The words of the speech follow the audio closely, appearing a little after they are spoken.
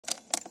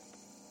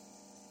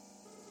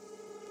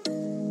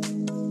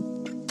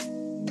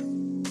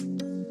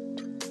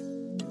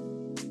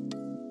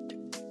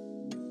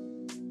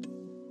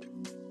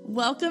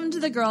Welcome to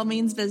the Girl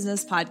Means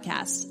Business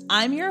podcast.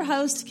 I'm your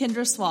host,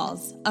 Kendra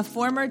Swalls, a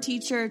former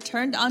teacher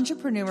turned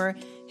entrepreneur,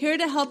 here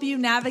to help you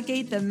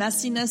navigate the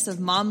messiness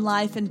of mom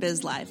life and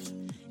biz life.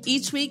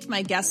 Each week,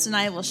 my guests and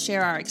I will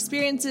share our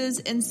experiences,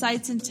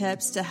 insights, and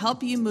tips to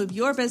help you move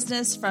your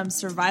business from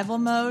survival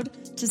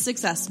mode to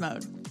success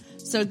mode.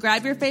 So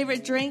grab your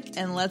favorite drink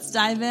and let's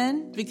dive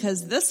in,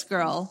 because this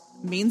girl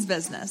means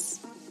business.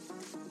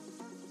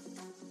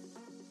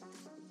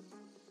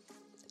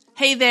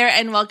 Hey there,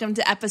 and welcome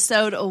to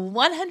episode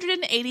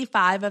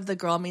 185 of the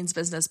Girl Means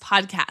Business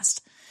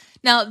podcast.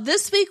 Now,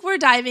 this week we're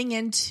diving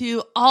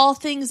into all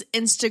things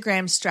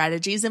Instagram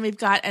strategies, and we've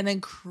got an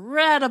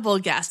incredible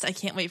guest I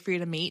can't wait for you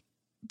to meet.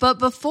 But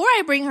before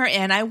I bring her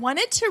in, I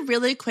wanted to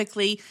really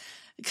quickly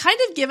kind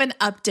of give an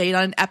update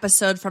on an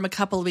episode from a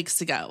couple of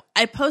weeks ago.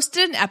 I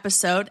posted an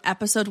episode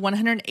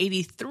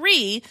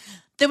 183,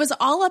 that was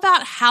all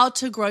about how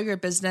to grow your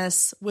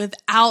business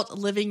without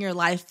living your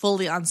life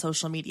fully on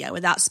social media,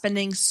 without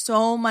spending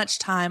so much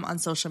time on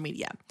social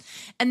media.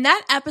 And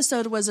that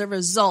episode was a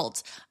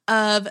result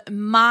of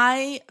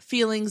my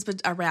feelings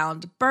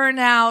around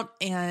burnout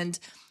and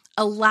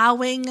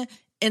allowing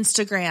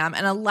Instagram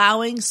and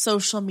allowing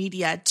social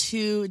media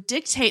to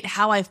dictate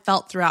how I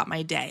felt throughout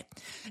my day.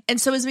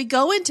 And so as we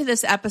go into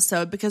this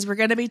episode, because we're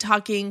going to be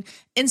talking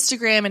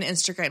Instagram and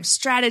Instagram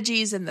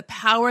strategies and the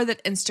power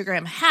that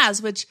Instagram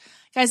has, which,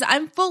 guys,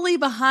 I'm fully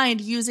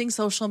behind using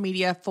social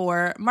media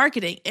for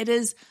marketing. It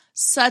is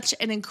such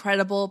an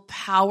incredible,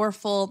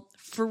 powerful,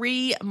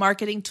 free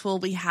marketing tool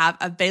we have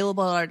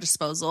available at our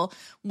disposal.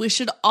 We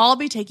should all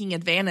be taking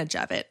advantage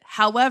of it.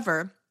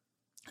 However,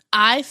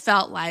 I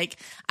felt like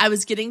I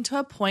was getting to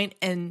a point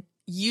in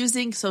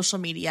using social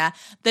media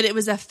that it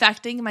was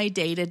affecting my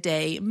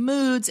day-to-day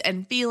moods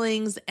and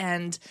feelings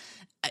and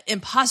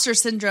imposter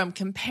syndrome,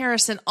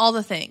 comparison, all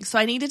the things. So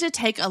I needed to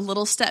take a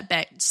little step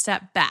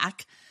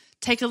back,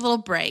 take a little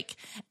break,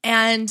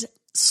 and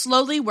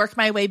slowly work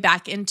my way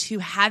back into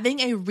having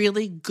a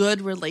really good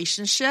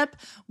relationship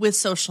with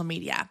social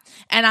media.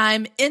 And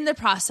I'm in the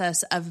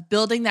process of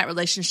building that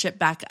relationship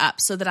back up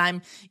so that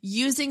I'm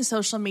using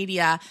social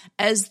media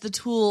as the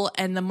tool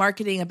and the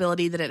marketing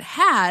ability that it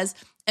has,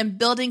 and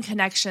building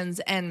connections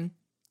and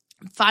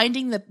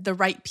finding the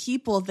right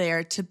people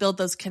there to build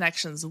those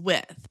connections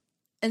with.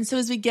 And so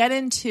as we get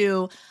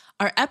into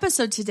our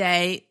episode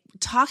today,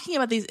 talking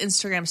about these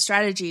Instagram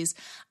strategies,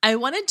 I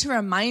wanted to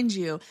remind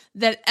you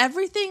that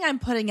everything I'm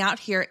putting out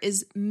here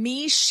is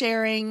me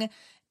sharing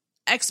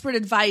expert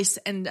advice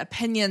and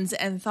opinions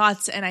and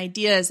thoughts and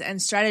ideas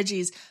and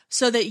strategies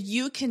so that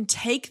you can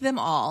take them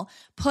all,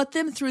 put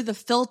them through the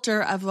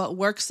filter of what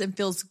works and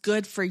feels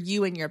good for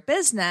you and your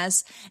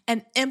business,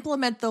 and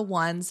implement the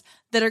ones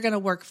that are going to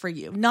work for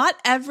you. Not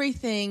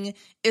everything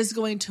is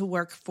going to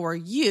work for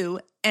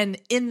you and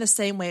in the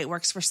same way it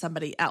works for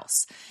somebody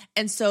else.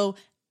 And so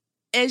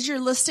as you're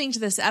listening to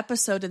this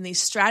episode and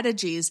these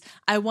strategies,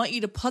 I want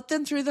you to put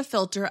them through the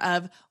filter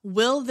of,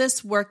 will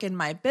this work in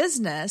my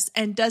business?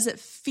 And does it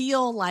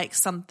feel like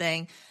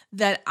something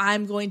that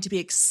I'm going to be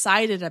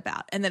excited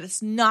about and that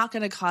it's not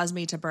going to cause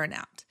me to burn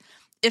out?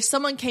 If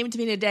someone came to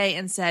me today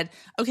and said,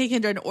 okay,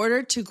 Kendra, in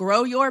order to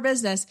grow your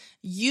business,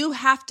 you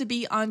have to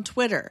be on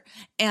Twitter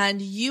and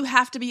you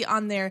have to be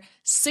on there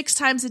 6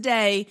 times a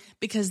day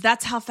because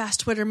that's how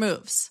fast Twitter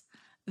moves.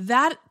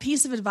 That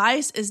piece of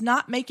advice is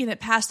not making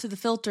it pass through the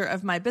filter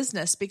of my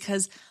business,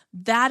 because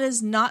that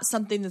is not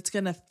something that's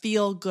going to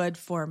feel good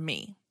for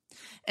me.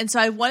 And so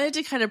I wanted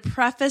to kind of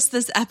preface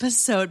this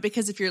episode,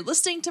 because if you're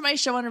listening to my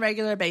show on a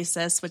regular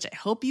basis, which I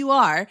hope you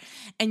are,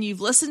 and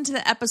you've listened to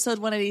the episode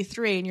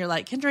 183 and you're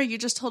like, Kendra, you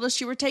just told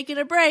us you were taking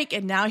a break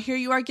and now here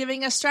you are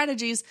giving us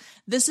strategies.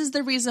 This is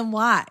the reason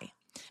why.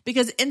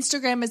 Because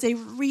Instagram is a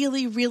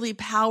really, really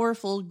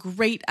powerful,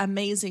 great,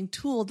 amazing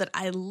tool that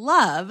I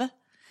love.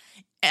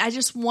 I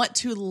just want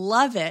to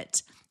love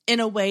it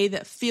in a way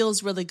that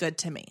feels really good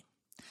to me.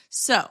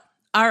 So,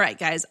 all right,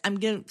 guys,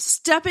 I'm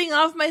stepping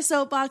off my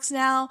soapbox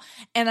now,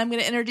 and I'm going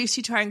to introduce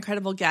you to our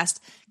incredible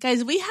guest.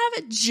 Guys, we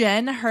have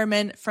Jenn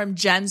Herman from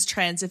Jenn's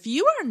Trends. If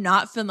you are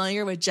not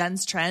familiar with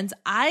Jenn's Trends,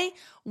 I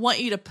want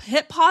you to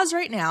hit pause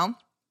right now.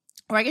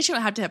 Or I guess you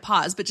don't have to hit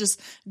pause, but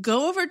just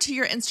go over to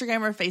your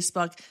Instagram or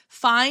Facebook,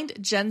 find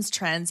Jenn's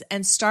Trends,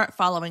 and start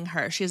following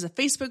her. She has a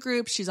Facebook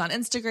group. She's on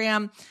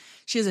Instagram.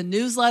 She has a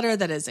newsletter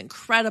that is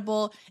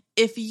incredible.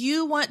 If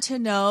you want to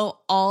know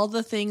all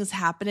the things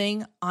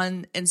happening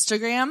on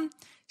Instagram,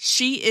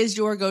 she is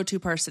your go-to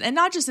person. And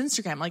not just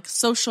Instagram, like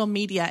social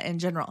media in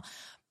general.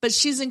 But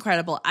she's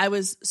incredible. I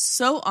was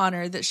so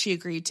honored that she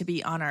agreed to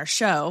be on our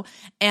show,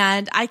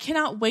 and I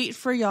cannot wait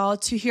for y'all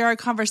to hear our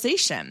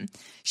conversation.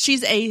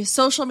 She's a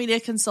social media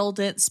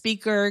consultant,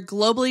 speaker,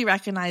 globally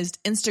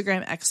recognized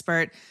Instagram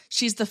expert.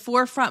 She's the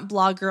forefront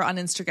blogger on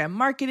Instagram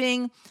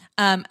marketing,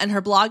 and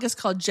her blog is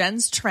called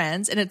Jenn's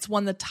Trends, and it's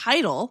won the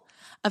title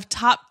of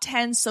top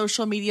 10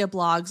 social media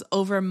blogs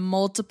over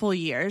multiple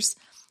years.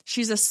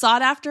 She's a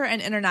sought-after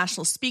and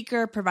international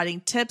speaker,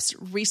 providing tips,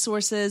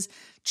 resources,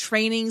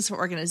 trainings for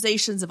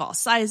organizations of all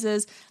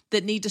sizes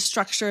that need to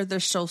structure their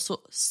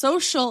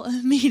social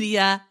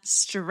media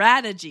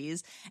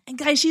strategies. And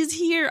guys, she's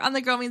here on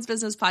the Girl Means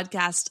Business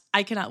podcast.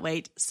 I cannot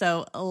wait.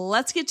 So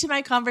let's get to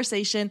my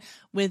conversation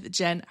with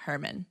Jenn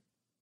Herman.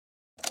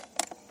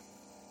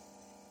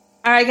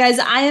 All right, guys,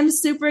 I am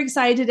super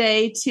excited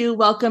today to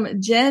welcome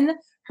Jenn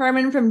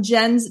Herman from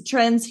Jenn's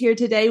Trends here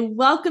today.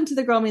 Welcome to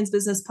the Girl Means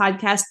Business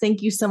podcast.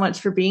 Thank you so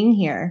much for being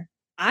here.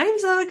 I'm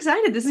so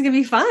excited. This is going to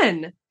be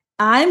fun.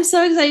 I'm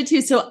so excited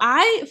too. So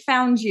I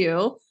found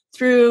you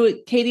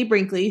through Katie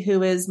Brinkley,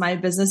 who is my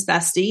business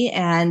bestie.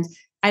 And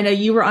I know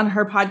you were on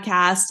her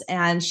podcast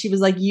and she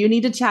was like, you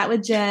need to chat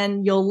with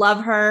Jenn. You'll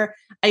love her.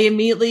 I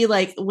immediately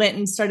went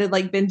and started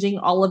binging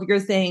all of your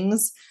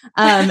things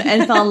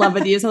and fell in love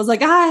with you. So I was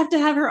like, I have to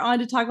have her on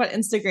to talk about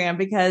Instagram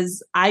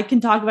because I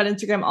can talk about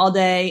Instagram all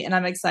day and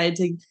I'm excited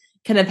to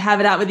kind of have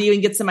it out with you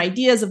and get some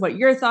ideas of what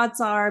your thoughts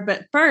are.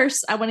 But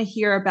first, I want to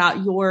hear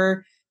about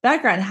your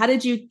background. How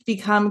did you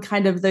become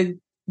kind of the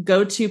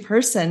go-to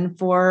person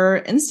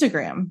for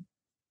Instagram?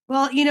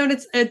 Well,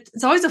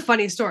 it's always a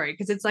funny story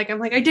because it's I'm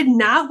I did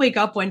not wake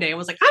up one day and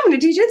was like, I'm going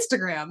to teach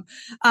Instagram.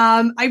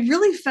 I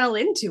really fell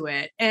into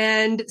it.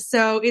 And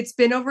so it's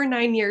been over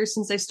 9 years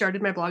since I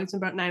started my blog. It's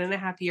been about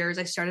 9.5 years.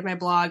 I started my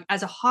blog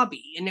as a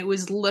hobby and it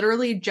was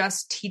literally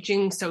just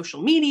teaching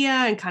social media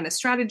and kind of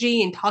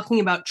strategy and talking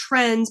about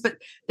trends, but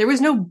there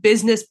was no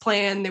business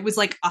plan. There was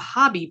a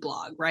hobby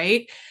blog,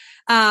 right?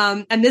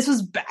 And this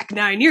was back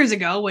 9 years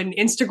ago when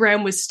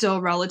Instagram was still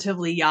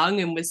relatively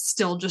young and was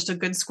still just a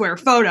good square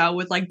photo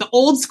with the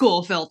old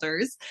school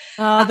filters.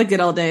 Oh, the good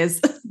old days.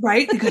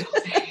 Right? The good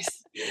old days.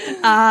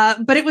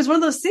 But it was one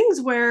of those things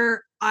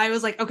where I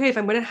was like, okay, if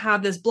I'm going to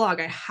have this blog,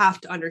 I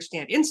have to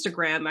understand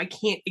Instagram. I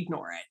can't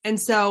ignore it. And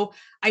so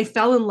I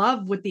fell in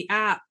love with the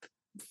app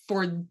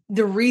for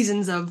the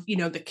reasons of,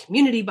 the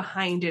community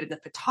behind it and the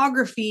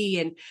photography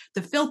and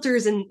the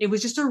filters. And it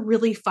was just a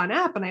really fun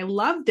app and I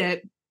loved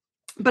it.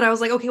 But I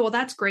was like, okay, well,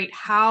 that's great.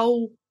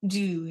 How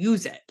do you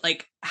use it?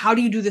 How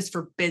do you do this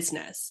for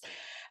business?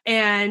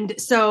 And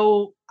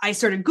so I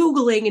started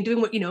Googling and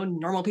doing what,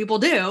 normal people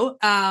do.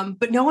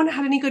 But no one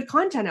had any good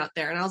content out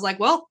there. And I was like,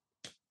 well,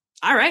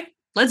 all right,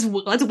 let's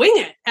wing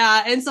it.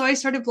 And so I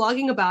started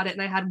blogging about it.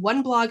 And I had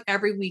one blog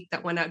every week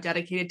that went out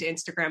dedicated to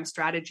Instagram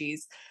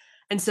strategies.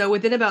 And so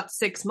within about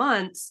 6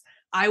 months,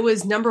 I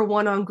was number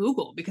one on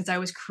Google because I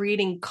was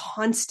creating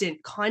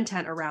constant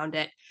content around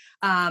it.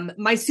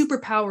 My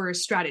superpower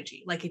is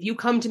strategy. If you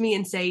come to me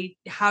and say,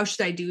 how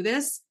should I do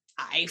this?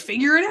 I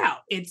figure it out.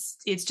 It's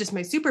just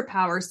my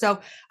superpower. So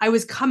I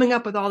was coming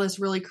up with all this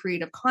really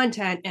creative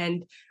content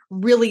and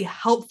really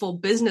helpful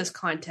business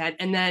content.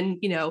 And then,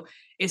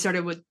 it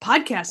started with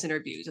podcast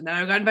interviews and then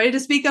I got invited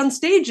to speak on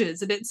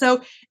stages. And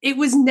so it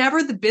was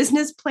never the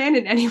business plan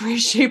in any way,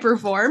 shape or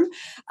form.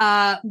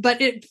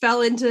 But it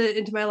fell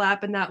into my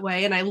lap in that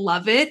way. And I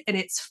love it. And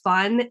it's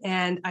fun.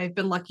 And I've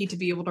been lucky to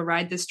be able to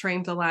ride this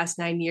train for the last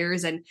 9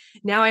 years. And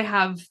now I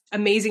have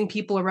amazing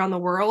people around the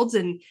world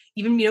and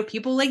even,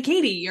 people like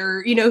Katie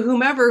or,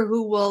 whomever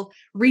who will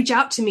reach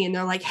out to me and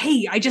they're like,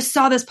 hey, I just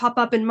saw this pop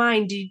up in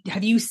mine.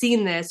 Have you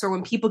seen this? Or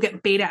when people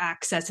get beta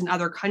access in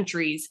other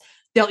countries,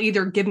 they'll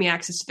either give me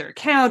access to their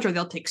account or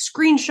they'll take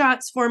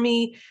screenshots for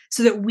me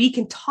so that we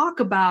can talk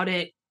about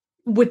it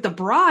with the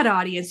broad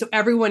audience so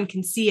everyone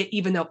can see it,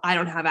 even though I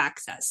don't have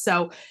access.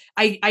 So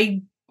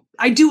I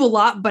do a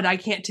lot, but I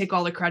can't take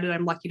all the credit.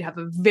 I'm lucky to have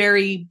a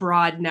very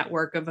broad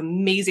network of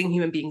amazing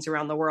human beings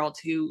around the world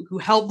who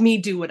help me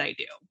do what I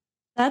do.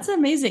 That's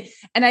amazing.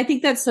 And I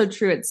think that's so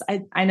true.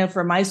 I know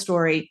for my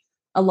story,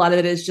 a lot of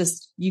it is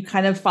just you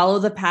kind of follow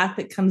the path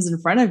that comes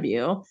in front of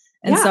you.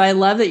 And so I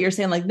love that you're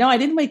saying no, I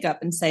didn't wake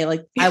up and say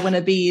I want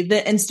to be the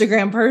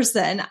Instagram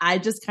person. I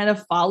just kind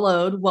of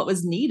followed what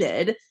was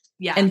needed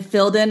and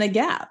filled in a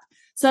gap.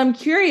 So I'm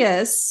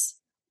curious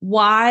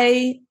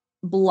why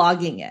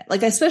blogging it,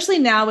 especially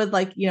now with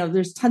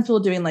there's tons of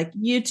people doing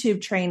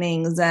YouTube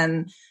trainings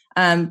and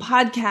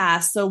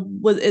podcasts. So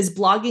is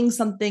blogging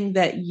something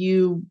that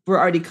you were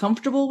already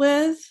comfortable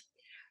with?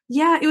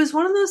 Yeah, it was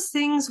one of those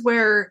things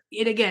where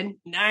again,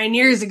 9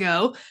 years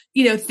ago,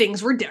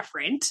 things were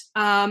different.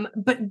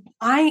 But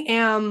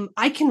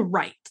I can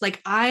write,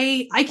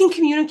 I can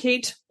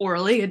communicate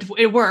orally.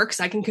 It works.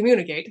 I can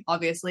communicate,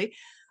 obviously,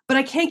 but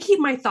I can't keep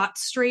my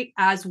thoughts straight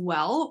as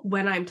well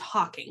when I'm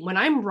talking. When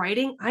I'm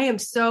writing, I am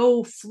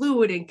so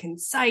fluid and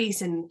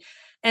concise and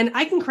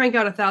I can crank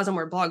out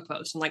 1,000-word blog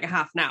post in a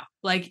half an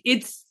hour.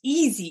 It's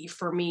easy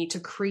for me to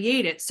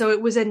create it. So it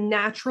was a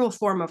natural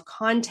form of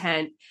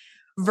content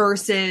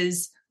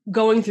versus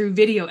going through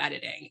video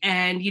editing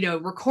and,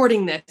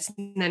 recording this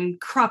and then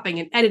cropping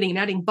and editing and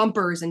adding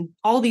bumpers and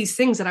all these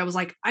things that I was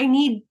like, I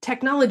need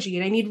technology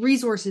and I need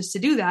resources to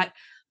do that.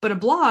 But a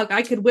blog,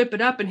 I could whip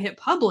it up and hit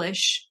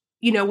publish,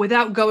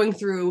 without going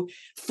through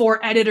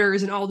 4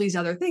 editors and all these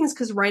other things,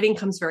 because writing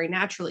comes very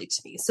naturally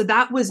to me. So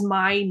that was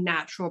my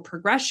natural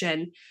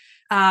progression.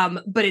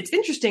 But it's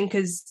interesting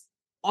because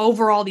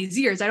over all these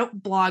years, I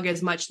don't blog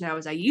as much now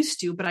as I used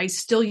to, but I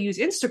still use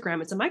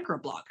Instagram as a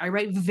microblog. I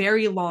write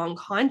very long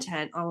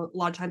content a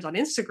lot of times on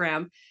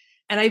Instagram,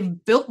 and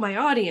I've built my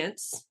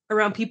audience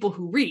around people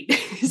who read.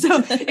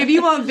 So if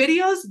you want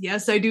videos,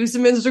 yes, I do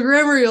some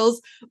Instagram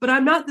reels, but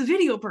I'm not the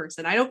video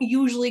person. I don't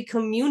usually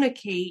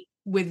communicate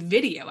with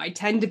video. I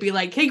tend to be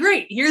like, hey,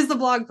 great, here's the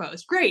blog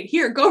post. Great,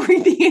 here, go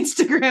read the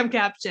Instagram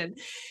caption.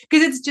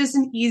 Because it's just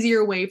an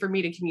easier way for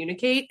me to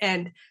communicate.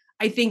 And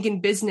I think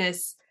in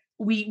business,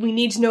 we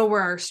need to know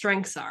where our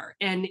strengths are.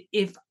 And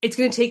if it's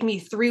going to take me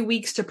 3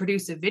 weeks to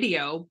produce a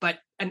video, but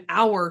an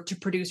hour to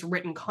produce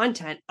written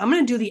content, I'm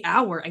going to do the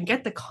hour and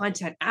get the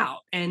content out.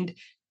 And,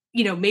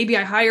 maybe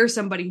I hire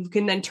somebody who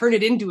can then turn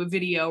it into a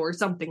video or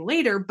something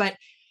later, but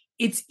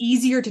it's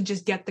easier to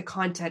just get the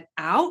content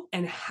out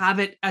and have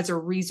it as a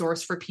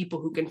resource for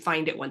people who can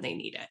find it when they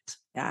need it.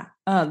 Yeah.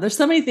 There's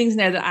so many things in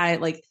there that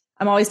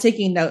I'm always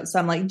taking notes. So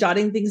I'm like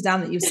jotting things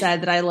down that you've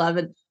said that I love.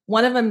 And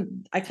one of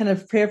them I kind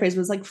of paraphrased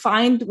was like,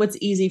 find what's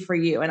easy for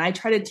you. And I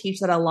try to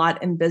teach that a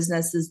lot in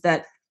business, is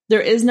that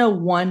there is no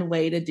one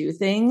way to do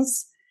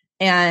things.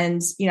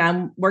 And,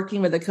 I'm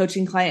working with a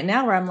coaching client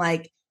now where I'm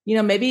like,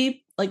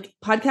 maybe like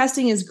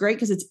podcasting is great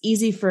because it's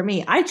easy for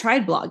me. I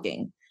tried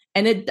blogging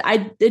and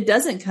it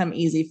doesn't come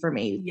easy for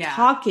me. Yeah.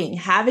 Talking,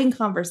 having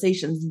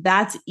conversations,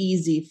 that's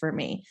easy for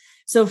me.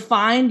 So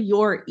find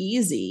your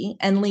easy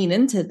and lean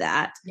into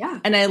that. Yeah.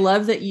 And I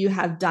love that you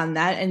have done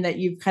that and that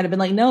you've kind of been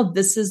like, no,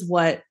 this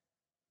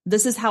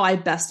is how I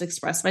best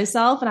express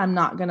myself. And I'm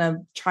not going to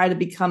try to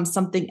become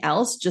something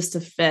else just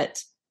to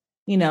fit,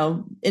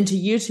 into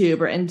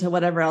YouTube or into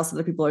whatever else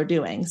other people are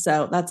doing.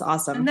 So that's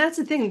awesome. And that's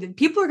the thing, that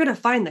people are going to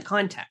find the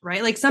content,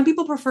 right? Like some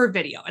people prefer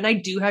video, and I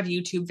do have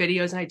YouTube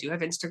videos and I do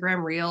have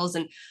Instagram reels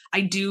and I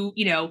do,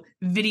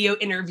 video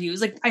interviews.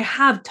 Like I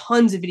have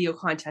tons of video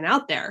content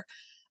out there.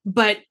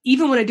 But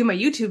even when I do my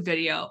YouTube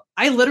video,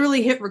 I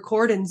literally hit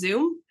record in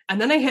Zoom and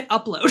then I hit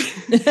upload.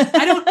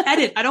 I don't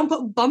edit. I don't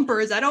put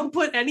bumpers. I don't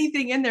put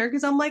anything in there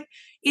because I'm like,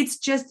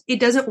 it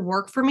doesn't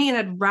work for me. And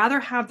I'd rather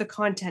have the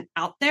content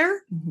out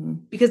there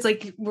because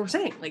like we're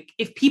saying, like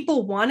if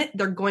people want it,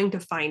 they're going to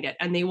find it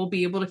and they will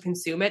be able to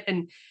consume it.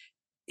 And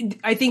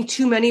I think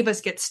too many of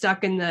us get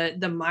stuck in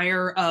the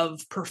mire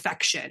of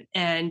perfection.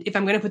 And if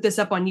I'm going to put this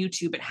up on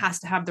YouTube, it has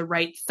to have the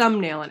right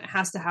thumbnail and it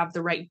has to have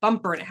the right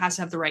bumper and it has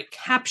to have the right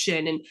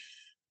caption. And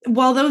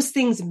while those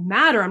things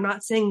matter, I'm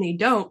not saying they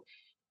don't.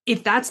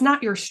 If that's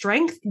not your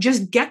strength,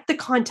 just get the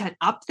content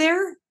up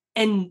there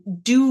and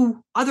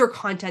do other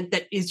content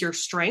that is your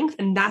strength.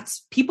 And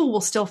people will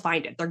still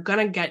find it. They're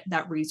going to get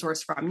that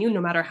resource from you no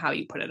matter how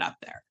you put it up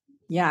there.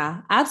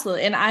 Yeah,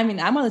 absolutely. And I mean,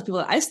 I'm one of those people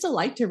that I still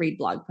like to read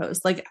blog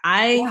posts. Like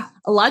a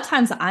lot of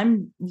times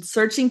I'm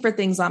searching for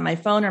things on my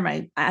phone or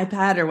my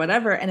iPad or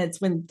whatever. And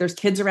it's when there's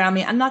kids around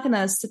me, I'm not going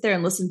to sit there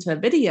and listen to a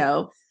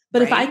video.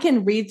 But if I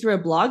can read through a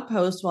blog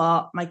post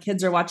while my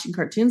kids are watching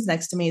cartoons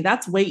next to me,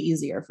 that's way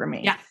easier for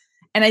me. Yeah.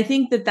 And I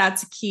think that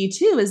that's key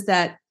too, is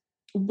that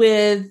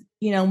with,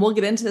 we'll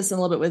get into this in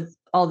a little bit with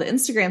all the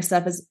Instagram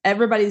stuff, is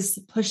everybody's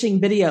pushing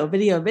video.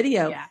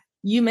 Yeah.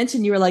 You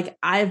mentioned you were like,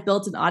 I've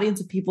built an audience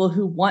of people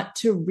who want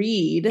to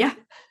read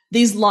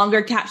these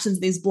longer captions,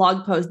 these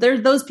blog posts.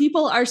 Those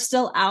people are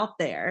still out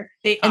there.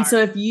 They are. And so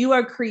if you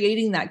are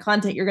creating that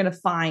content, you're going to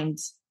find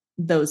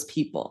those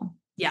people.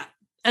 Yeah.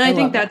 And I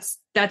think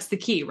that's the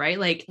key, right?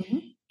 Like,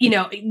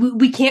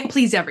 we can't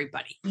please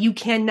everybody. You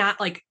cannot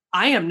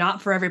I am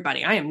not for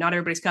everybody. I am not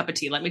everybody's cup of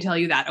tea. Let me tell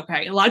you that.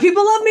 Okay. A lot of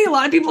people love me. A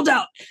lot of people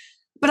don't.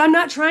 But I'm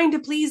not trying to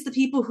please the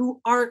people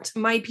who aren't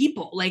my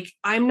people. Like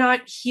I'm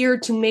not here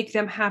to make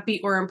them happy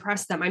or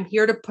impress them. I'm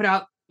here to put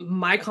out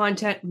my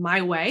content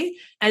my way.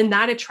 And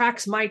that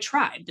attracts my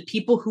tribe, the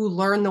people who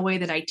learn the way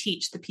that I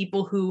teach, the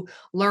people who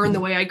learn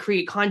the way I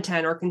create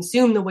content or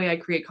consume the way I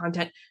create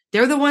content.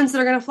 They're the ones that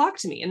are going to flock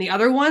to me. And the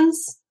other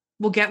ones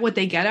will get what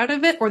they get out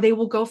of it, or they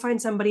will go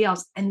find somebody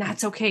else. And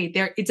that's okay.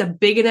 It's a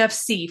big enough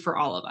C for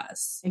all of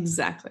us.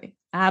 Exactly.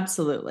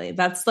 Absolutely.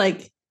 That's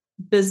like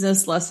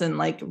business lesson,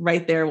 like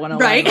right there. 101.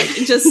 Right. Like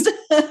just,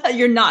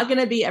 you're not going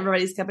to be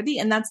everybody's cup of tea,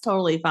 and that's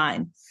totally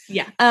fine.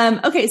 Yeah.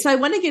 Okay. So I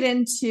want to get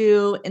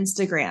into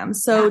Instagram.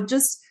 So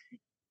just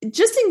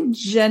in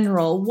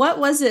general, what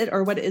was it,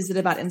 or what is it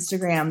about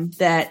Instagram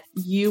that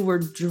you were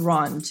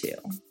drawn to?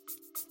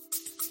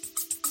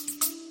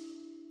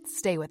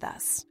 Stay with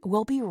us.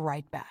 We'll be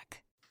right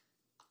back.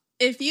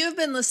 If you have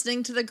been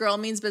listening to the Girl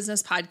Means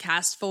Business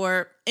podcast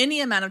for any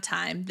amount of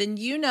time, then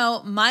you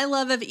know my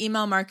love of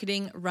email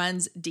marketing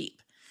runs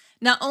deep.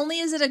 Not only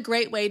is it a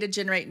great way to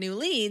generate new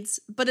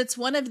leads, but it's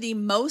one of the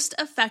most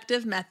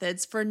effective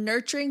methods for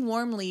nurturing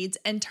warm leads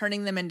and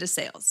turning them into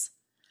sales.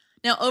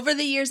 Now, over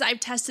the years, I've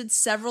tested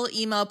several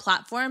email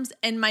platforms,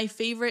 and my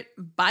favorite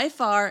by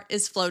far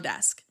is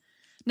Flowdesk.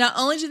 Not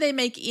only do they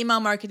make email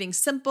marketing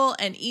simple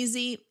and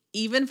easy,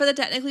 even for the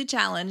technically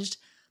challenged,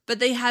 but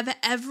they have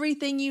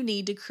everything you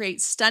need to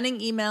create stunning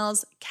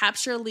emails,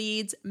 capture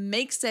leads,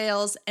 make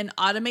sales, and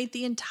automate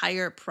the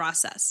entire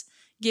process,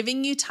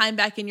 giving you time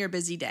back in your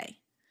busy day.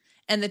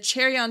 And the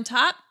cherry on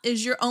top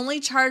is you're only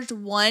charged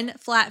one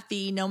flat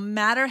fee no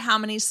matter how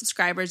many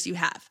subscribers you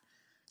have.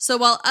 So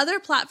while other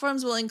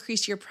platforms will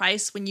increase your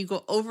price when you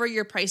go over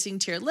your pricing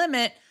tier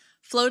limit,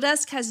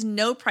 Flowdesk has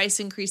no price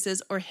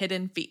increases or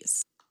hidden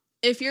fees.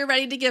 If you're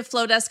ready to give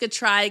Flowdesk a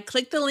try,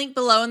 click the link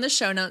below in the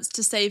show notes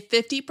to save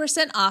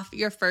 50% off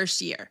your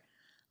first year.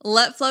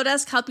 Let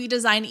Flowdesk help you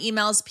design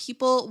emails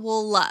people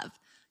will love.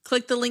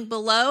 Click the link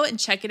below and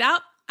check it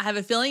out. I have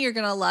a feeling you're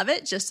going to love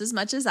it just as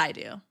much as I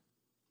do.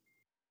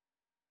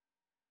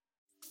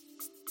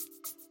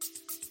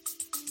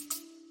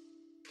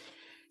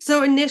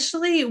 So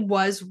initially it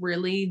was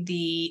really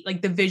the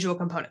visual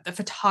component, the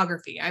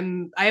photography.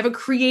 I have a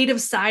creative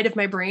side of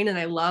my brain and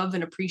I love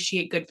and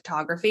appreciate good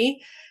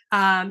photography.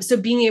 So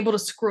being able to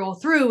scroll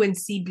through and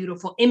see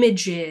beautiful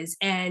images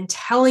and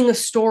telling a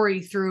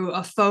story through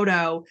a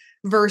photo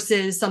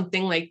versus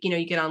something like,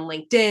 you get on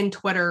LinkedIn,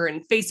 Twitter,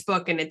 and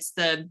Facebook, and it's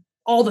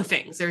all the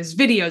things. There's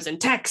videos and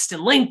text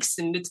and links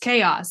and it's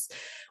chaos.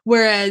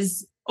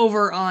 Whereas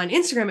over on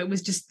Instagram, it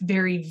was just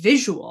very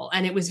visual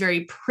and it was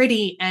very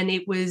pretty and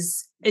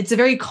it's a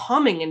very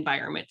calming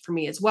environment for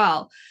me as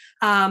well.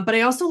 But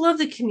I also love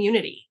the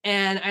community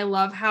and I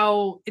love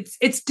how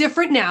it's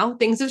different now.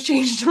 Things have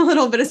changed a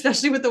little bit,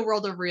 especially with the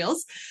world of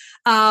Reels.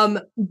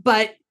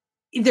 But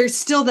there's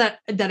still that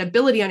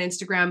ability on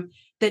Instagram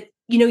that,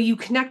 you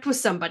connect with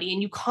somebody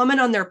and you comment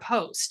on their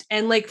post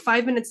and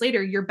 5 minutes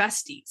later, you're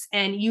besties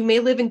and you may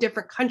live in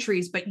different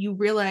countries, but you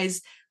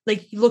realize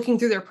looking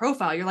through their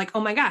profile, you're like, oh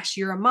my gosh,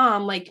 you're a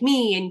mom like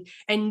me.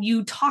 And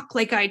you talk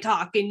like I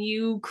talk and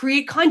you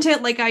create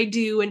content like I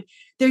do. And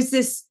there's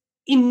this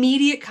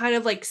immediate kind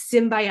of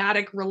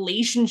symbiotic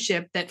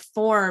relationship that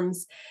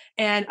forms.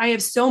 And I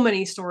have so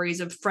many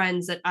stories of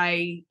friends that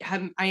I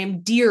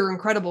am dear,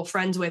 incredible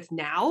friends with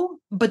now,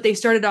 but they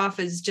started off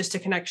as just a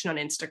connection on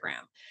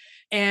Instagram.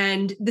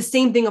 And the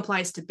same thing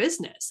applies to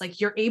business.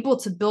 You're able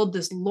to build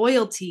this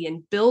loyalty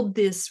and build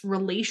this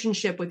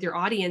relationship with your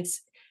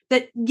audience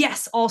that,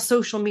 yes, all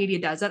social media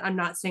does it. I'm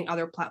not saying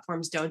other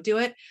platforms don't do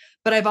it,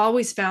 but I've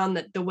always found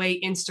that the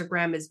way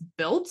Instagram is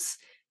built,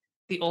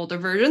 the older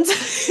versions,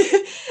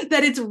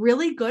 that it's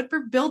really good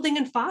for building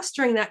and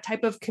fostering that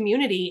type of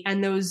community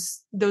and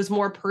those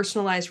more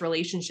personalized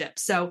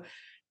relationships. So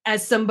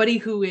as somebody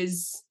who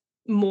is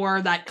more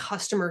that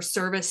customer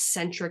service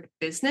centric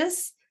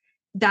business,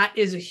 that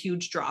is a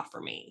huge draw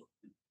for me.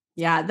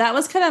 Yeah, that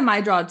was kind of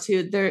my draw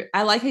too.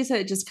 I like how you said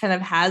it just kind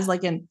of has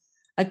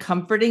a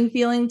comforting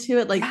feeling to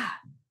it.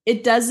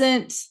 It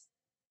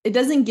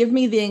doesn't give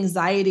me the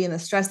anxiety and the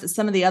stress that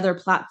some of the other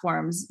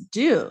platforms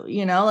do,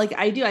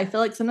 I do. I feel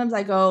like sometimes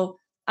I don't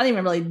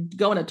even really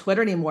go into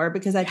Twitter anymore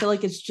because I feel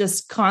like it's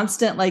just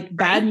constant,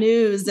 bad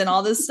news and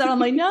all this stuff. I'm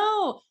like,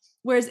 no.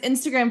 Whereas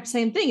Instagram,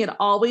 same thing. It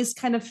always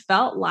kind of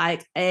felt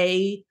like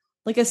a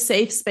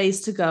safe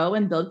space to go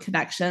and build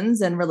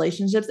connections and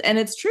relationships. And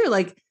it's true.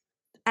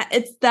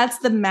 That's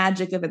the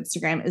magic of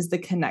Instagram is the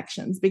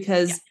connections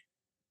because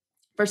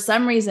for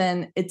some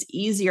reason, it's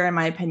easier, in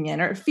my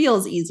opinion, or it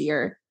feels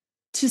easier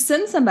to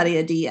send somebody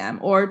a DM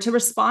or to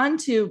respond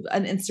to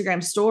an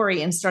Instagram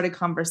story and start a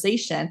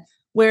conversation.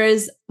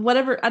 Whereas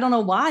whatever, I don't know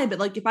why,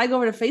 but if I go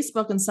over to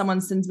Facebook and someone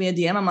sends me a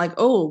DM, I'm like,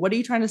 oh, what are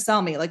you trying to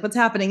sell me? What's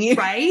happening here?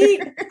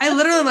 Right? I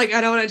literally am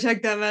I don't want to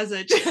check that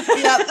message.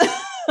 Yep.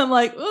 I'm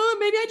like, oh,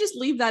 maybe I just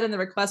leave that in the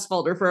request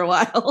folder for a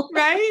while.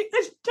 Right?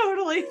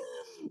 Totally.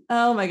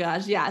 Oh my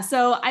gosh. Yeah.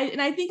 So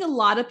I think a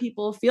lot of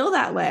people feel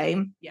that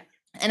way. Yeah.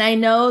 And I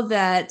know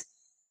that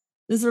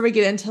this is where we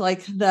get into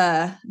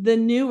the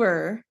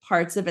newer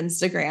parts of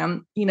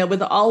Instagram,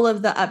 with all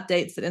of the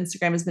updates that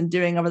Instagram has been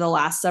doing over the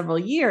last several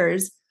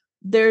years,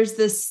 there's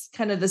this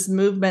kind of this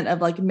movement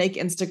of make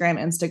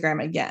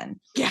Instagram again.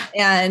 Yeah.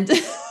 And,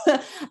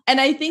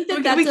 and I think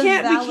that we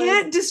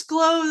can't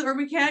disclose or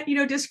we can't,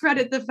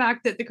 discredit the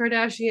fact that the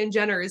Kardashian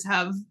Jenners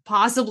have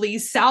possibly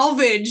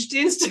salvaged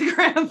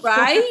Instagram.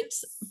 Right.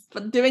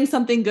 Doing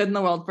something good in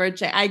the world for a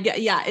change.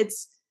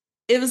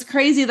 It was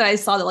crazy that I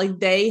saw that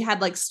they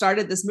had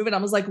started this movement. I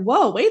was like,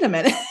 whoa, wait a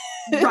minute.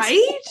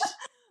 Right?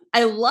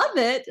 I love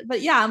it.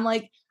 But yeah, I'm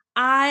like,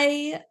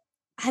 I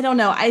don't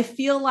know. I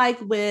feel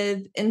like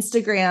with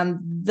Instagram,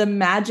 the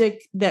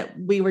magic that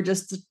we were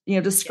just,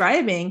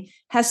 describing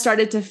has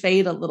started to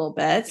fade a little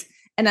bit.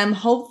 And I'm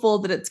hopeful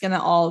that it's going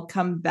to all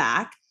come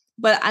back.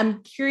 But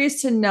I'm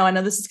curious to know, I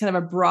know this is kind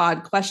of a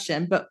broad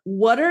question, but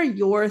what are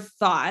your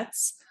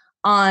thoughts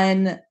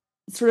on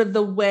sort of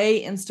the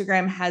way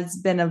Instagram has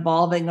been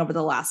evolving over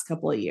the last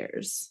couple of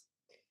years?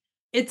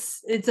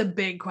 It's a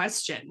big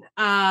question.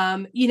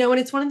 And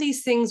it's one of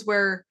these things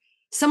where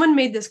someone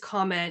made this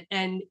comment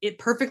and it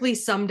perfectly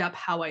summed up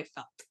how I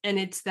felt. And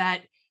it's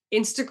that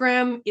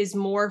Instagram is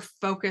more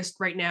focused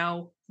right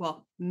now.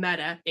 Well,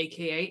 Meta,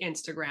 AKA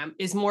Instagram,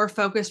 is more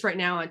focused right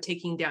now on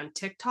taking down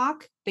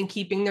TikTok than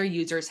keeping their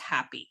users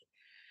happy.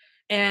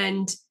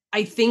 And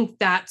I think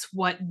that's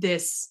what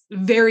this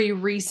very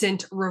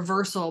recent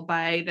reversal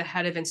by the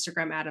head of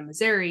Instagram, Adam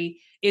Mosseri,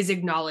 is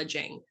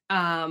acknowledging,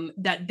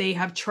 that they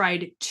have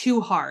tried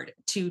too hard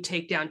to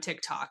take down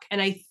TikTok.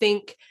 And I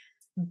think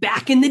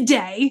back in the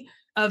day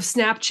of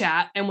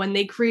Snapchat and when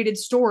they created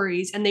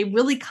stories, and they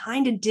really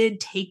kind of did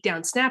take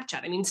down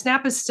Snapchat. I mean,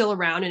 Snap is still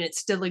around and it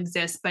still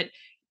exists, but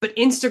but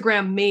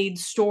Instagram made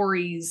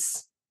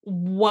stories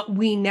what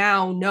we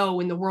now know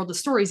in the world of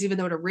stories, even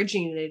though it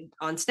originated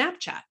on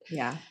Snapchat.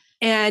 Yeah.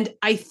 And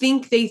I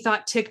think they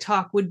thought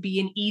TikTok would be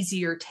an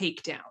easier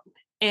takedown.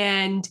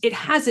 And it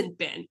hasn't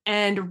been.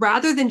 And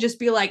rather than just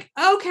be like,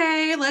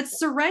 okay, let's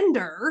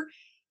surrender,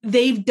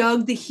 they've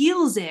dug the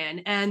heels in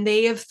and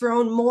they have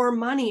thrown more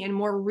money and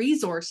more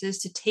resources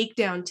to take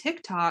down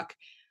TikTok,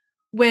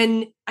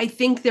 when I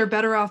think they're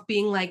better off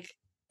being like,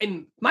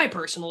 in my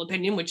personal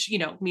opinion, which,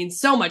 means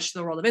so much to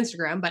the world of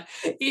Instagram, but,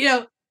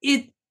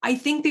 I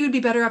think they would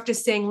be better off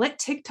just saying, let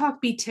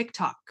TikTok be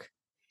TikTok.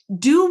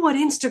 Do what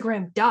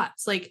Instagram does.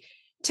 Like,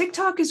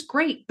 TikTok is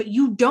great, but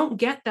you don't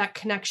get that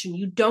connection.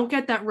 You don't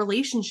get that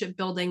relationship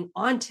building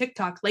on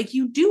TikTok like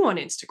you do on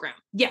Instagram.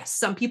 Yes,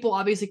 some people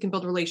obviously can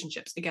build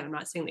relationships. Again, I'm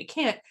not saying they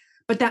can't,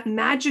 but that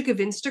magic of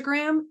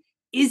Instagram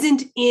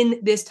isn't in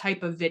this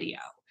type of video.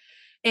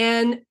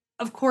 And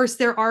of course,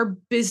 there are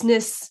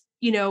business,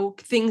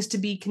 things to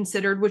be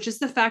considered, which is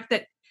the fact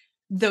that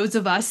those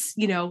of us,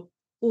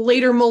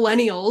 later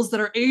millennials that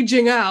are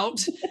aging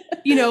out,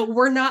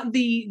 we're not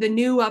the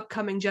new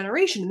upcoming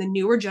generation. The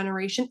newer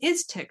generation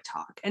is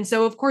TikTok. And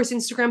so, of course,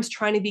 Instagram's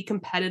trying to be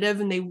competitive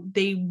and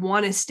they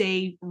want to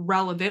stay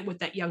relevant with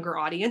that younger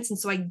audience. And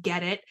so I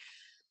get it.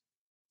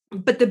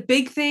 But the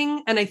big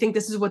thing, and I think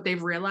this is what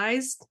they've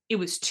realized, it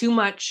was too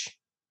much,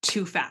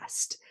 too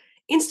fast.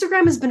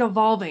 Instagram has been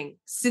evolving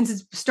since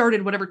it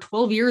started,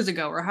 12 years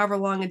ago or however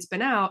long it's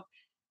been out.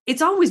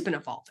 It's always been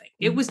evolving.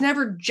 It was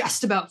never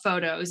just about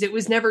photos. It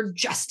was never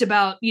just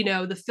about,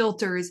 the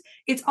filters.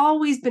 It's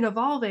always been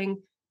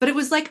evolving, but it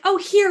was like, oh,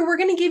 here, we're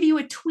going to give you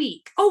a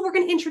tweak. Oh, we're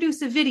going to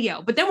introduce a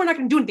video, but then we're not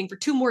going to do anything for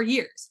 2 more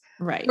years.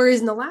 Right. Whereas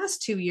in the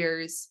last 2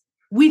 years,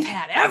 we've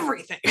had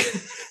everything.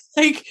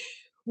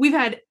 We've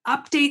had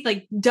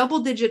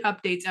double-digit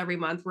updates every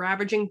month. We're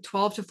averaging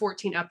 12 to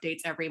 14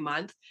 updates every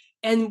month.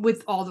 And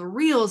with all the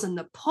reels and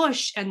the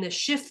push and the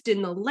shift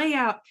in the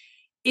layout,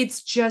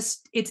 it's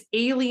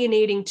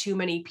alienating too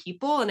many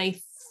people. And I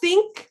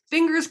think,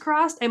 fingers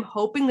crossed, I'm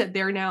hoping that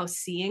they're now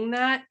seeing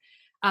that.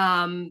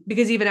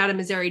 Because even Adam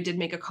Mazzari did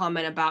make a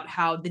comment about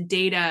how the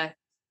data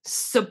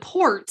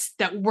supports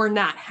that we're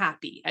not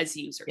happy as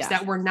users,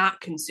 that we're not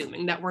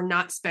consuming, that we're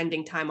not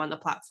spending time on the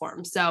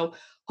platform. So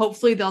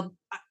hopefully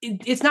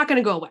it's not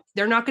going to go away.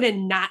 They're not going to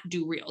not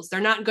do reels.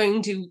 They're not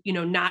going to,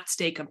 not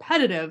stay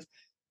competitive,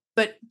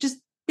 but just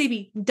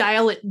maybe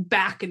dial it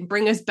back and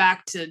bring us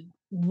back to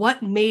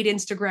what made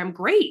Instagram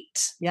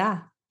great. Yeah.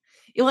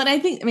 Well,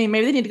 and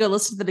maybe they need to go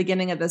listen to the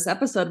beginning of this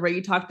episode where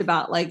you talked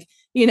about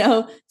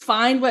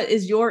find what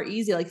is your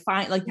easy,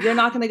 you're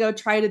not going to go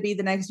try to be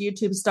the next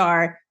YouTube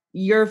star.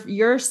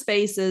 Your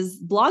space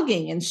is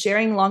blogging and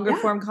sharing longer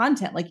form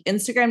content. Like,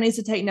 Instagram needs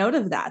to take note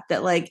of that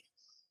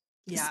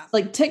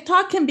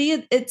TikTok can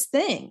be its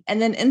thing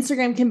and then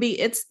Instagram can be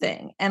its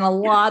thing. And a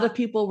lot of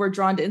people were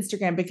drawn to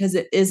Instagram because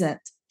it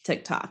isn't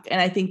TikTok. And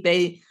I think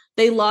they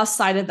lost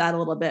sight of that a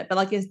little bit, but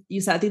like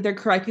you said, I think they're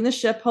correcting the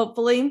ship,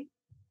 hopefully.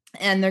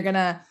 And they're going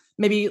to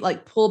maybe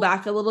pull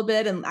back a little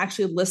bit and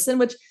actually listen,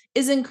 which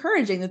is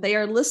encouraging that they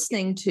are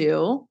listening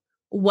to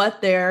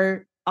what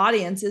their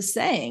audience is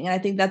saying. And I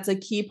think that's a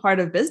key part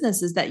of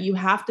business, is that you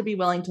have to be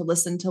willing to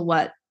listen to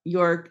what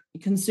your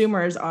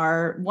consumers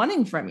are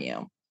wanting from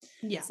you.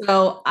 Yeah.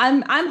 So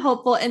I'm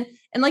hopeful. And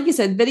like you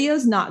said,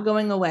 video's not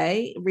going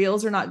away.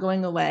 Reels are not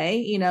going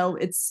away.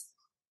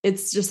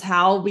 It's just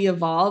how we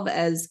evolve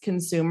as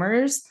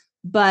consumers.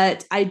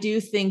 But I do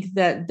think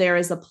that there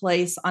is a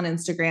place on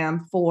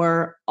Instagram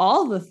for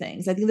all the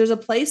things. I think there's a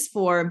place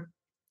for,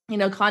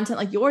 content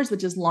like yours,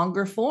 which is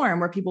longer form,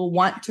 where people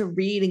want to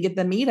read and get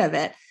the meat of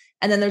it.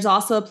 And then there's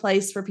also a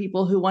place for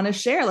people who want to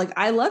share. Like,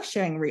 I love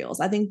sharing reels.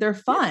 I think they're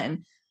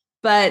fun,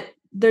 but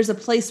there's a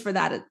place for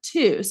that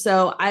too.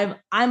 So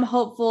I'm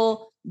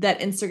hopeful that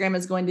Instagram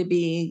is going to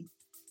be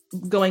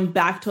going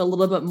back to a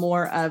little bit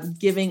more of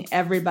giving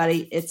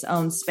everybody its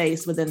own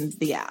space within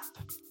the app.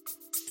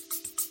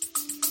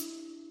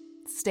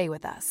 Stay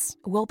with us.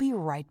 We'll be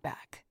right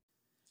back.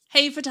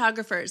 Hey,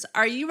 photographers,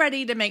 are you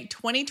ready to make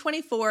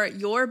 2024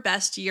 your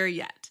best year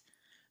yet?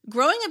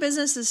 Growing a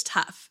business is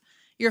tough.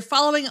 You're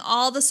following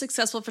all the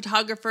successful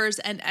photographers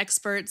and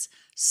experts,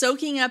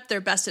 soaking up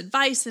their best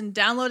advice and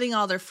downloading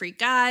all their free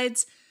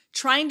guides,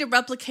 trying to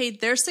replicate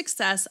their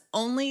success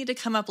only to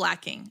come up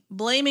lacking,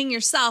 blaming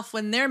yourself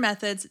when their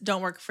methods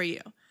don't work for you.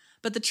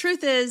 But the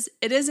truth is,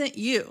 it isn't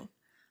you.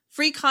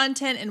 Free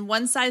content and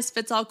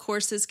one-size-fits-all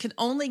courses can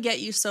only get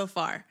you so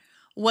far.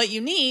 What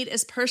you need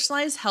is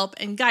personalized help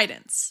and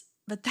guidance,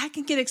 but that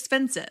can get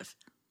expensive.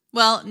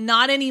 Well,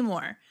 not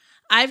anymore.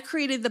 I've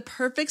created the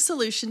perfect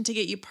solution to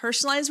get you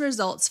personalized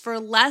results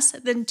for less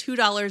than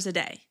 $2 a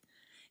day.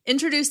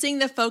 Introducing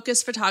the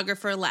Focus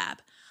Photographer Lab,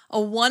 a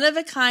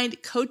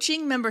one-of-a-kind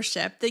coaching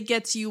membership that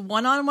gets you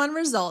one-on-one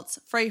results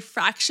for a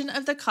fraction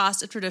of the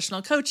cost of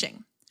traditional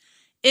coaching.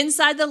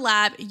 Inside the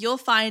lab, you'll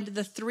find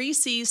the 3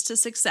 C's to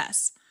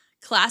success: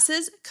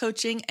 classes,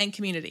 coaching, and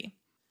community.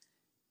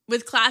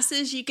 With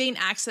classes, you gain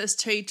access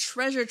to a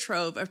treasure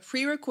trove of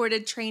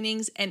pre-recorded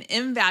trainings and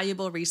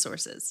invaluable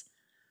resources.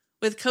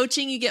 With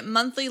coaching, you get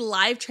monthly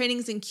live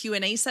trainings and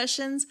Q&A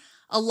sessions,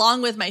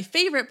 along with my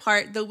favorite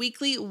part, the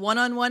weekly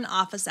one-on-one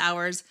office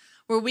hours,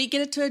 where we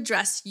get to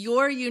address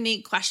your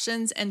unique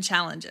questions and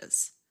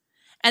challenges.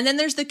 And then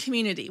there's the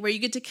community, where you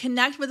get to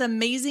connect with an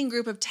amazing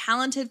group of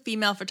talented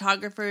female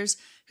photographers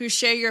who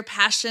share your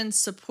passion,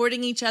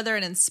 supporting each other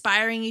and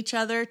inspiring each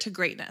other to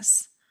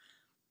greatness.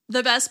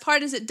 The best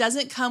part is it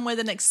doesn't come with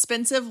an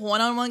expensive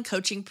one-on-one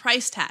coaching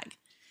price tag.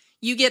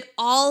 You get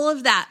all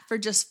of that for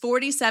just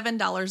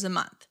 $47 a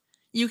month.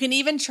 You can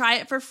even try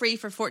it for free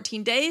for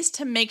 14 days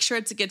to make sure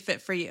it's a good fit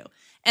for you.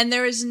 And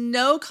there is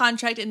no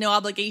contract and no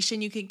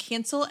obligation. You can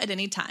cancel at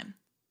any time.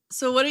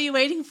 So what are you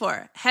waiting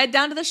for? Head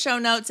down to the show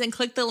notes and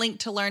click the link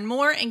to learn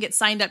more and get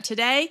signed up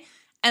today.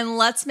 And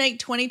let's make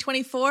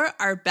 2024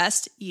 our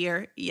best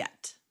year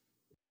yet.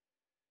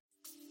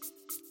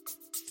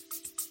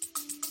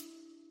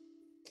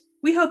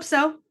 We hope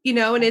so,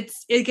 and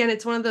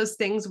it's one of those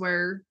things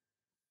where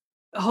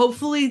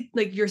hopefully,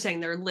 like you're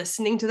saying, they're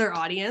listening to their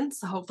audience.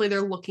 Hopefully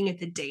they're looking at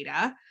the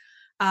data.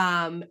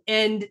 And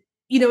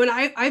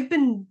I've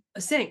been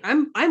saying,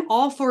 I'm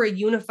all for a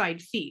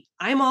unified feed.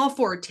 I'm all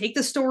for take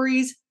the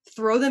stories,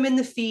 throw them in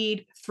the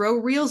feed, throw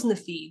reels in the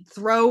feed,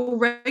 throw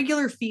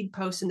regular feed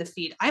posts in the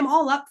feed. I'm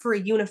all up for a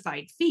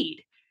unified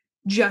feed.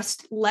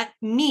 Just let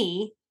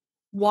me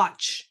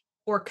watch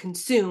or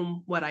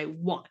consume what I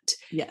want.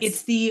 Yes.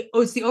 It's the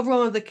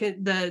overwhelm of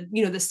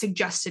the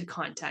suggested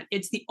content.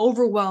 It's the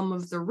overwhelm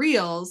of the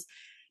reels,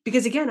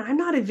 because again, I'm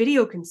not a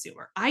video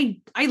consumer. I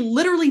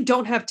literally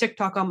don't have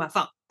TikTok on my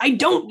phone. I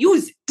don't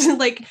use it.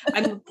 Like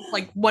I'm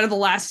like one of the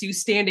last few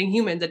standing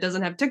humans that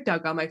doesn't have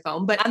TikTok on my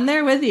phone, but I'm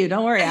there with you.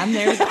 Don't worry. I'm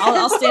there.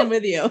 I'll stand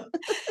with you.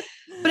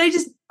 But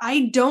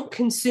I don't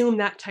consume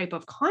that type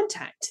of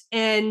content.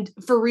 And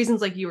for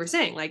reasons like you were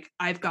saying, like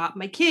I've got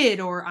my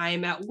kid, or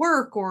I'm at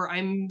work, or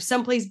I'm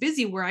someplace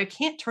busy where I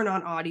can't turn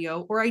on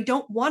audio, or I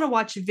don't want to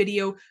watch a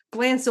video,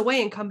 glance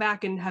away and come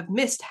back and have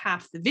missed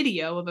half the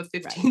video of a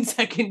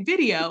 15-second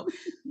video.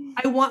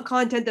 I want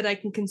content that I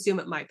can consume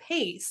at my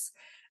pace.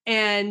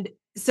 And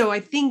so I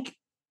think,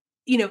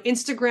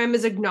 Instagram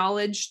has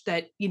acknowledged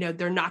that,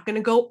 they're not going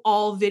to go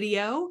all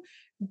video,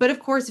 but of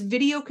course,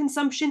 video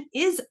consumption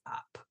is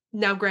up.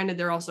 Now, granted,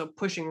 they're also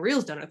pushing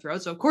reels down our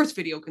throat. So of course,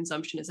 video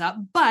consumption is up,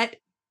 but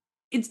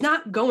it's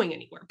not going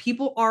anywhere.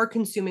 People are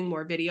consuming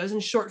more videos,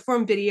 and short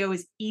form video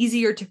is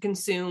easier to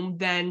consume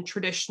than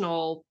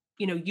traditional,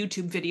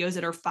 YouTube videos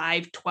that are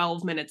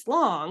 5-12 minutes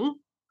long.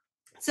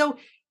 So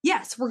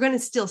yes, we're going to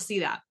still see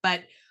that,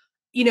 but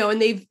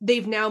and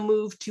they've now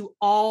moved to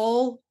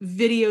all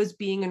videos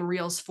being in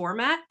reels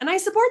format. And I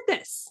support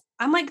this.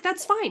 I'm like,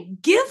 that's fine.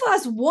 Give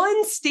us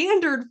one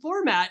standard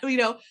format.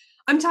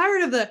 I'm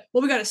tired of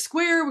we got a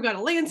square, we got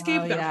a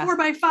landscape, we got a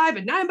 4x5,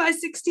 a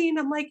 9x16.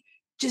 I'm like,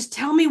 just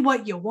tell me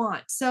what you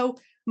want. So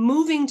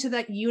moving to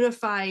that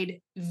unified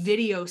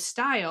video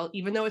style,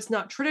 even though it's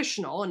not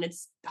traditional, and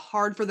it's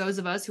hard for those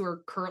of us who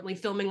are currently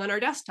filming on our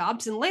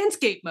desktops in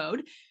landscape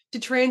mode to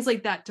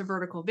translate that to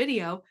vertical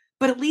video.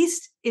 But at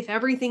least if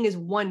everything is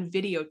one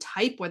video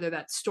type, whether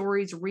that's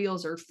stories,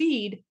 reels, or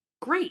feed,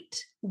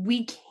 great.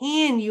 We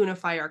can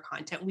unify our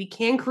content. We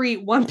can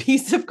create one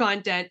piece of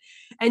content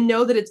and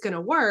know that it's going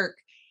to work.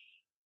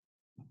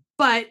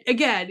 But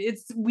again,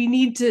 we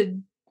need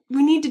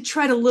to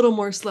tread a little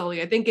more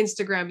slowly. I think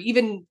Instagram,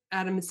 even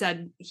Adam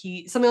said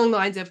something along the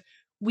lines of,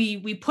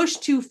 we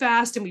pushed too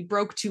fast and we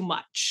broke too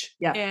much,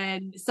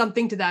 and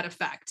something to that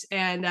effect.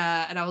 And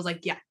I was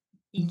like, yeah,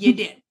 you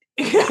did.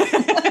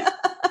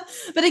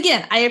 But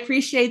again, I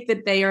appreciate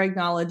that they are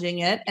acknowledging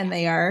it and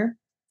they are,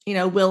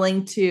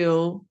 willing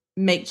to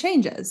make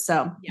changes.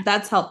 So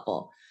that's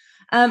helpful.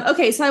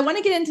 Okay. So I want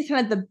to get into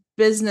kind of the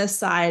business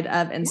side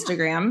of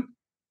Instagram.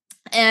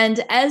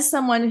 And as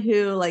someone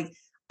who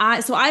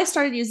I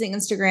started using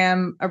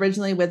Instagram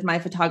originally with my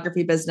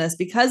photography business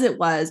because it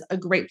was a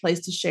great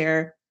place to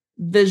share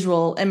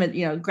visual image,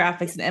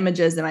 graphics and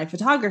images in my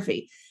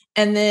photography.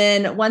 And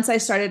then once I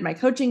started my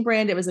coaching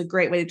brand, it was a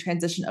great way to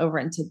transition over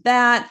into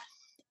that.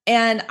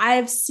 And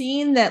I've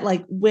seen that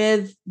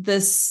with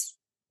this,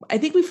 I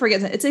think we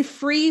forget that it's a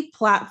free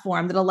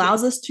platform that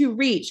allows us to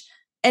reach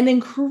an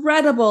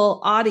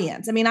incredible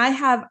audience. I mean,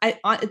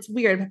 it's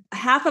weird.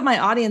 Half of my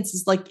audience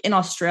is in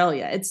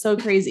Australia. It's so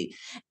crazy.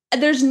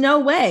 There's no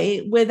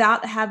way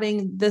without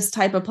having this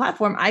type of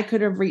platform, I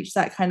could have reached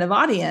that kind of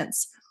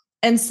audience.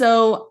 And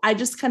so I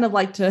just kind of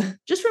like to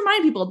just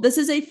remind people, this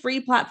is a free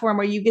platform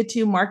where you get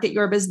to market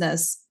your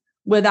business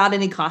without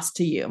any cost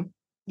to you.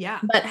 Yeah.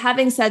 But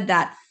having said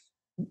that,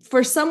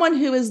 for someone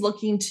who is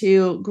looking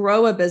to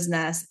grow a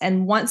business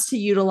and wants to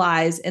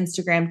utilize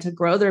Instagram to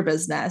grow their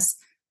business,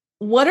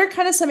 what are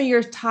kind of some of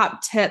your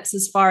top tips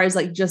as far as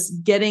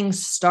just getting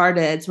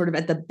started, sort of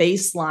at the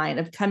baseline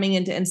of coming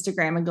into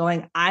Instagram and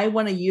going, I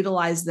want to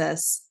utilize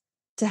this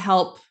to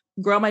help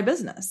grow my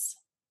business?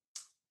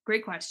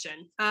 Great question.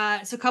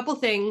 So a couple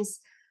things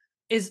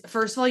is,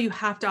 first of all, you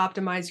have to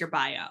optimize your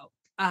bio.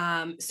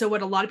 So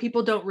what a lot of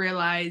people don't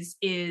realize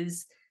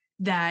is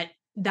that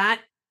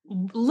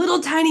little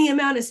tiny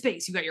amount of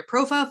space. You've got your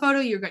profile photo,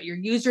 you've got your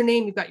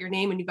username, you've got your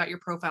name, and you've got your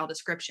profile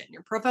description.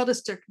 Your profile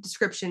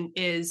description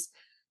is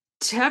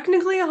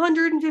technically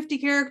 150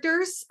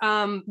 characters.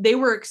 They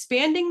were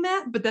expanding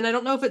that, but then I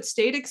don't know if it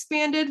stayed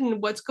expanded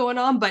and what's going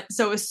on, but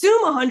so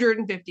assume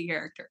 150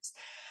 characters.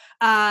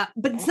 But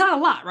it's not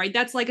a lot, right?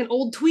 That's like an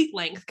old tweet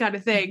length kind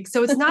of thing.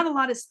 So it's not a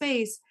lot of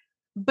space,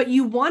 but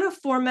you want to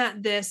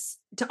format this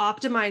to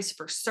optimize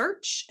for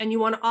search, and you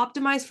want to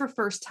optimize for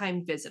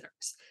first-time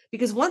visitors.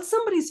 Because once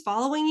somebody's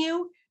following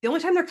you, the only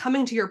time they're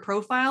coming to your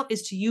profile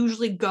is to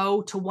usually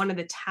go to one of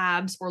the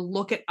tabs or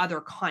look at other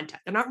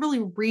content. They're not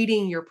really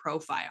reading your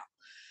profile.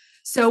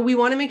 So we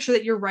want to make sure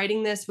that you're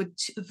writing this with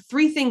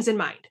three things in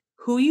mind: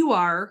 who you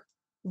are,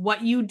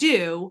 what you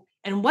do,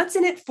 and what's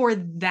in it for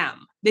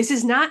them. This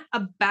is not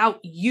about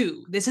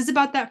you. This is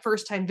about that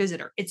first-time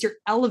visitor. It's your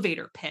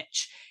elevator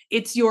pitch.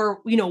 It's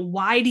your,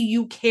 why do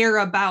you care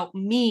about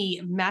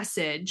me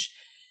message.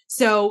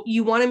 So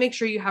you want to make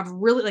sure you have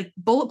really like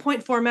bullet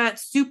point format,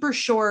 super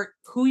short,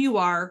 who you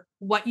are,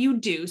 what you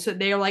do. So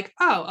they're like,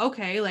 oh,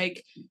 okay.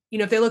 Like,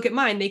 if they look at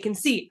mine, they can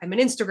see I'm an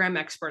Instagram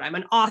expert. I'm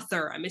an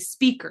author. I'm a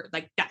speaker.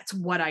 Like that's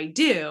what I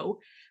do.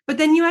 But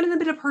then you add in a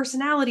bit of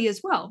personality as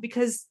well,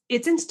 because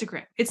it's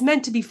Instagram. It's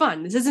meant to be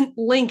fun. This isn't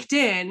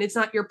LinkedIn. It's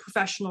not your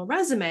professional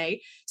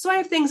resume. So I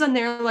have things on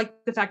there like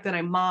the fact that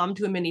I'm mom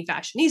to a mini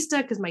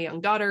fashionista because my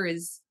young daughter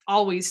is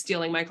always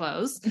stealing my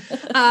clothes,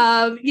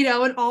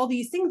 and all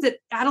these things that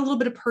add a little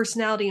bit of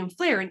personality and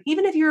flair. And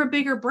even if you're a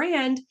bigger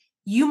brand,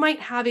 you might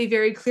have a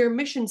very clear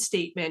mission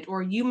statement,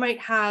 or you might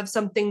have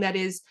something that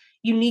is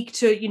unique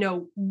to,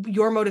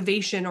 your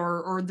motivation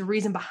or the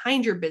reason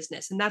behind your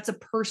business. And that's a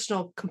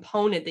personal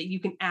component that you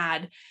can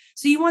add.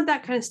 So you want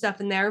that kind of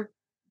stuff in there.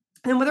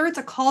 And whether it's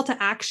a call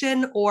to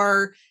action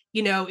or,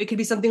 it could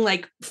be something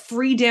like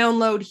free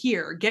download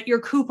here, get your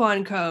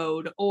coupon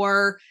code,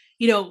 or,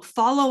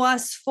 follow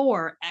us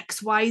for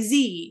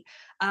XYZ,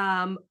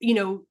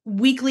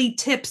 weekly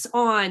tips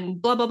on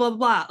blah, blah, blah,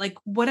 blah. Like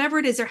whatever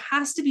it is, there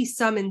has to be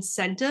some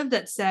incentive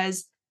that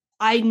says,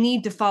 I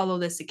need to follow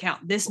this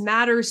account. This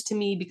matters to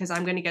me because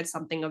I'm going to get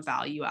something of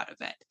value out of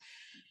it.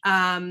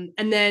 And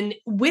then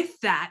with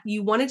that,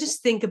 you want to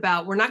just think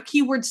about, we're not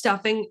keyword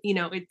stuffing,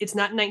 it's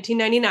not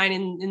 1999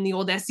 in the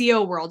old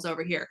SEO worlds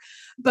over here,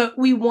 but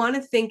we want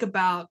to think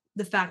about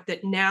the fact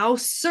that now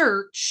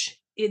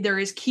there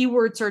is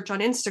keyword search on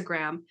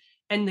Instagram,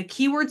 and the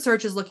keyword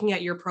search is looking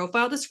at your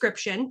profile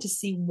description to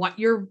see what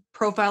your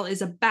profile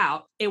is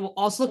about. It will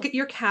also look at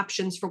your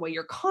captions for what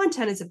your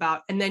content is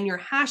about, and then your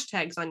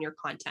hashtags on your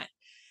content.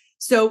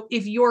 So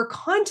if your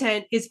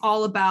content is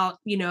all about,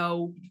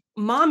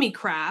 mommy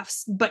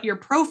crafts, but your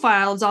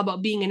profile is all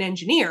about being an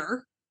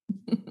engineer,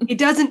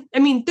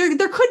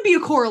 there could be a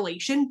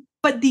correlation,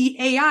 but the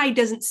AI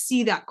doesn't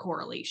see that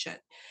correlation.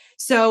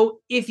 So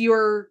if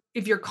your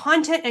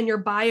content and your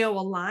bio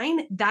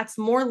align, that's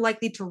more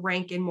likely to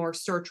rank in more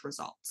search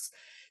results.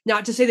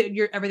 Not to say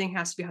that everything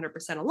has to be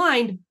 100%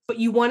 aligned, but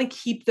you want to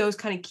keep those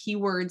kind of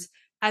keywords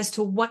as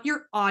to what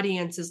your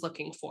audience is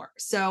looking for.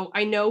 So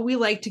I know we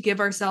like to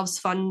give ourselves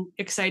fun,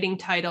 exciting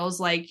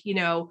titles like,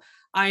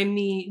 I'm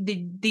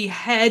the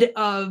head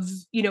of,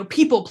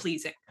 people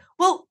pleasing.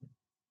 Well,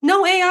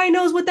 no AI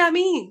knows what that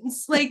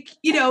means. Like,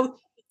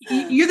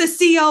 you're the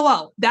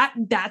COO.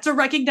 That's a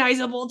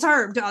recognizable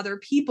term to other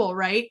people,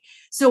 right?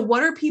 So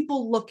what are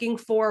people looking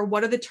for?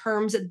 What are the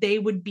terms that they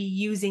would be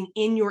using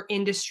in your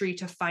industry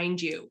to find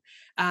you?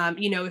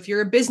 If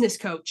you're a business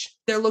coach,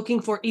 they're looking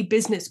for a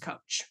business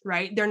coach,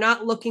 right? They're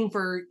not looking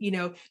for,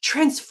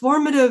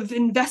 transformative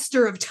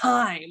investor of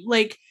time.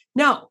 Like,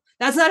 no,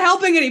 that's not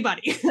helping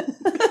anybody.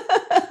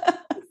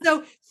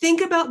 So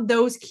think about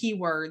those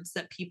keywords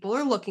that people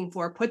are looking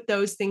for, put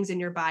those things in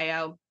your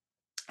bio.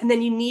 And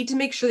then you need to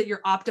make sure that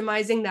you're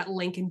optimizing that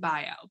link in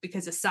bio,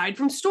 because aside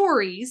from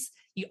stories,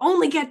 you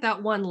only get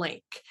that one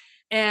link.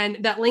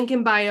 And that link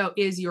in bio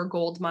is your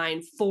gold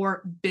mine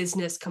for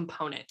business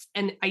components.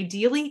 And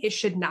ideally, it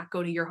should not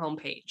go to your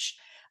homepage.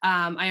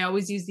 I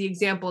always use the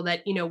example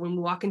that, when we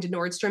walk into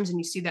Nordstrom's and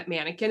you see that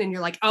mannequin and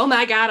you're like, oh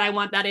my God, I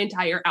want that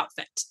entire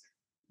outfit.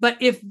 But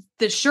if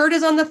the shirt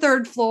is on the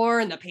third floor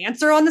and the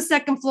pants are on the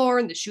second floor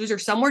and the shoes are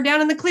somewhere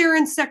down in the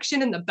clearance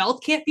section and the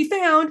belt can't be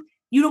found,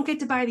 you don't get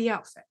to buy the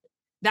outfit.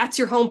 That's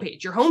your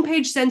homepage. Your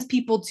homepage sends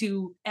people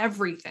to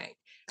everything.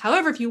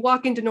 However, if you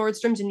walk into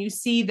Nordstrom's and you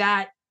see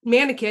that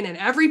mannequin and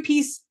every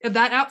piece of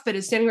that outfit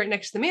is standing right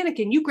next to the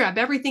mannequin, you grab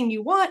everything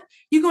you want,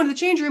 you go into the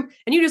change room,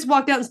 and you just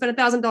walked out and spent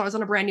 $1,000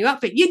 on a brand new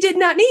outfit you did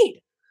not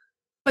need.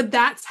 But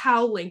that's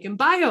how link in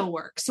bio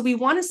works. So we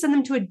want to send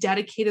them to a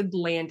dedicated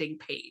landing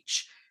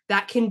page.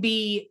 That can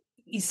be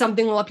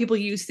something a lot of people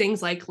use,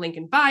 things like link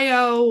in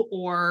bio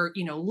or,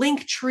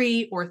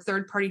 Linktree or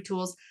third-party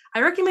tools.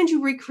 I recommend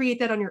you recreate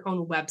that on your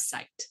own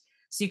website.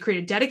 So you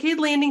create a dedicated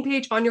landing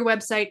page on your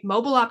website,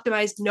 mobile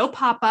optimized, no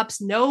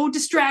pop-ups, no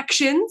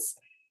distractions,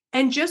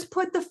 and just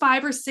put the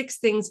 5 or 6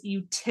 things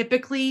you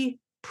typically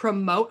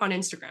promote on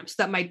Instagram. So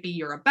that might be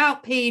your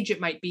about page.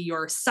 It might be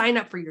your sign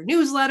up for your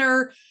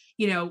newsletter.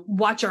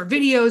 watch our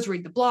videos,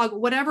 read the blog,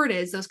 whatever it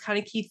is, those kind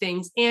of key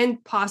things,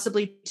 and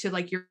possibly to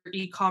like your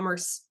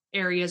e-commerce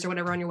areas or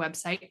whatever on your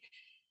website.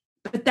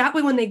 But that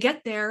way, when they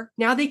get there,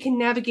 now they can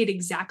navigate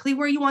exactly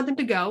where you want them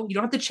to go. You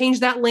don't have to change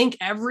that link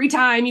every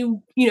time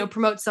you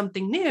promote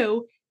something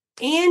new,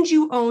 and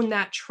you own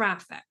that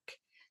traffic.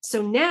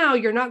 So now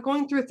you're not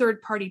going through a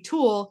third-party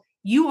tool.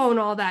 You own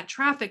all that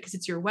traffic because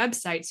it's your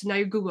website. So now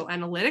your Google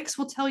Analytics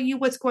will tell you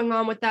what's going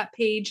on with that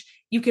page.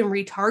 You can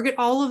retarget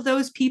all of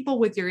those people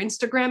with your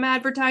Instagram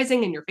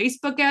advertising and your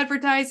Facebook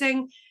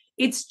advertising.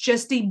 It's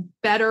just a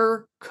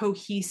better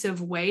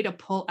cohesive way to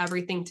pull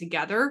everything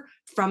together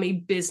from a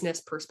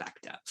business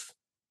perspective.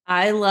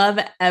 I love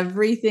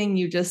everything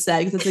you just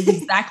said because it's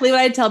exactly what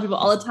I tell people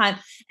all the time.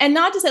 And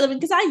not to say,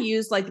 because I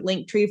used like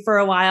Linktree for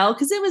a while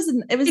because it was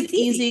an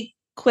easy,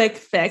 quick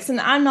fix. And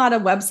I'm not a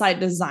website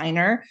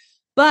designer,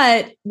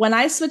 but when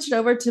I switched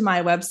over to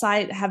my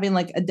website, having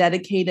like a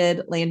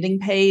dedicated landing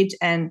page,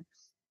 and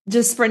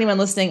just for anyone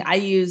listening, I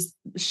use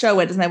Show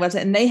It as my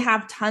website, and they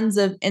have tons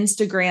of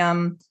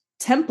Instagram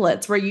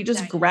templates where you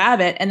just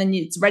grab it and then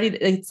it's ready.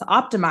 It's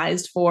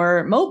optimized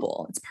for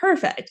mobile. It's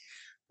perfect.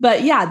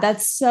 But yeah,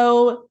 it's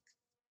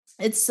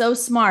so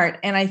smart.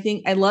 And I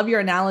think I love your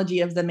analogy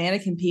of the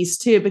mannequin piece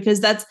too,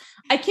 because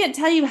I can't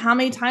tell you how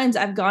many times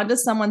I've gone to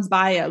someone's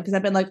bio because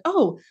I've been like,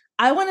 oh,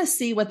 I want to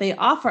see what they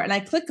offer. And I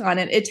click on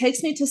it. It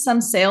takes me to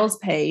some sales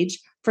page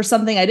for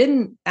something I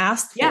didn't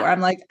ask for. I'm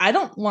like,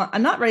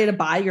 I'm not ready to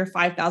buy your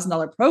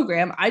 $5,000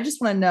 program. I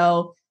just want to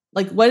know,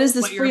 like, what is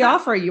this free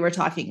offer you were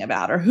talking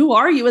about? Or who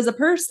are you as a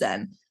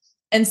person?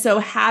 And so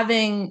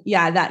having,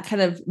 that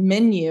kind of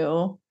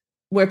menu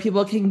where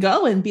people can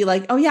go and be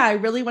like, oh yeah, I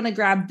really want to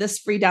grab this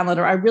free download,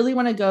 or I really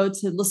want to go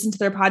to listen to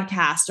their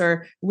podcast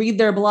or read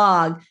their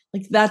blog.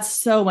 Like that's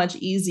so much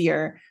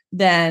easier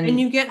than.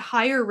 And you get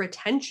higher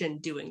retention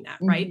doing that,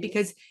 right? Mm-hmm.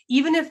 Because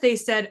even if they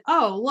said,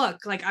 oh,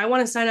 look, like I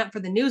want to sign up for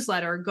the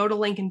newsletter, go to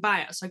link in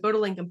bio. So I go to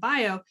link in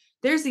bio,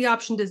 there's the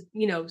option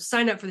to,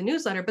 sign up for the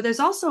newsletter, but there's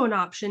also an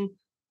option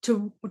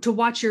to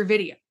watch your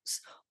videos,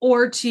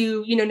 or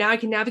to, now I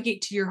can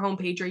navigate to your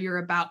homepage or your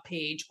about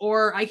page,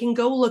 or I can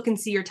go look and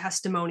see your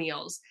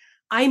testimonials.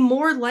 I'm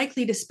more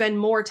likely to spend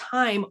more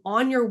time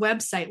on your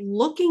website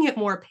looking at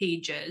more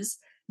pages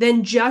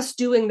than just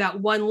doing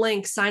that one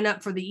link, sign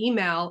up for the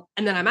email,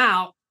 and then I'm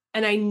out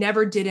and I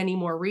never did any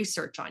more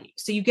research on you.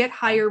 So you get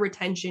higher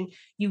retention,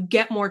 you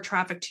get more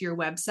traffic to your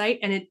website,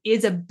 and it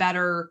is a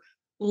better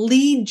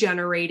lead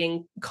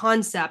generating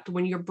concept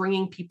when you're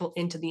bringing people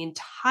into the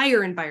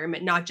entire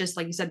environment, not just,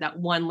 like you said, that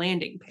one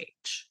landing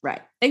page. Right.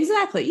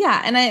 Exactly.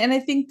 Yeah. And I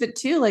think that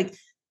too,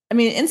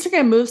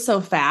 Instagram moves so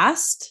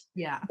fast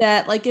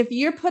that like, if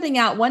you're putting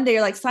out one day,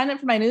 you're like, sign up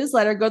for my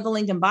newsletter, go to the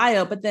link in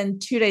bio, but then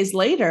 2 days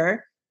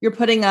later, you're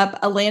putting up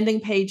a landing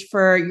page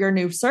for your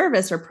new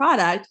service or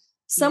product.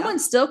 Someone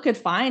still could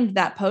find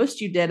that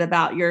post you did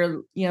about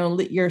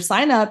your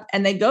sign up,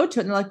 and they go to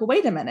it and they're like, well,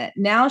 wait a minute.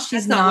 Now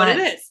she's not what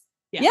it is.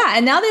 Yeah.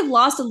 And now they've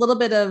lost a little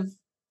bit of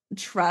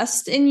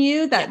trust in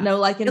you that and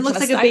it looks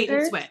like a bait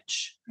and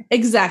switch.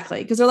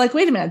 Exactly. Because they're like,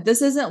 wait a minute,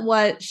 this isn't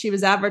what she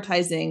was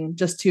advertising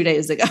just 2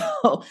 days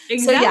ago.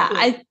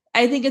 Exactly. So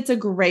I think it's a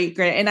great.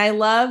 And I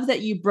love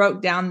that you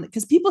broke down,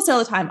 because people say all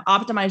the time,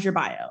 optimize your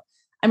bio.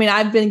 I mean,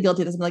 I've been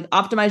guilty of this. I'm like,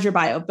 optimize your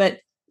bio, but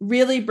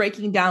really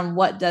breaking down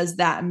what does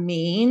that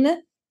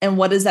mean and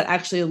what does that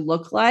actually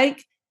look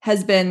like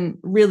has been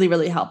really,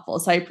 really helpful.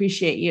 So I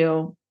appreciate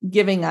you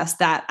giving us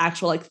that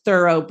actual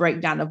thorough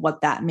breakdown of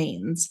what that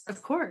means.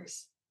 Of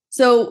course.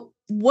 So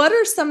what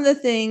are some of the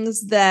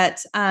things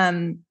that,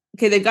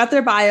 they've got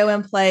their bio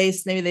in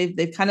place. Maybe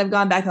they've kind of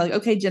gone back and like,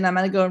 okay, Jenn, I'm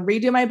going to go and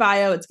redo my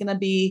bio. It's going to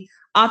be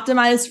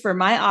optimized for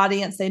my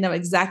audience. They know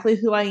exactly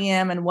who I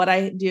am and what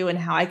I do and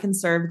how I can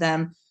serve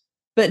them.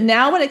 But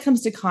now when it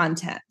comes to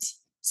content,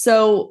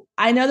 so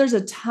I know there's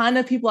a ton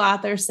of people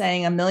out there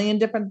saying a million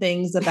different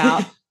things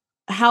about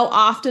how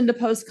often to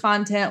post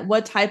content,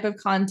 what type of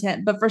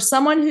content. But for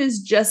someone who's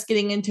just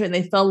getting into it and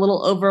they feel a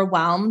little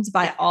overwhelmed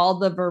by all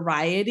the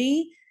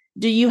variety,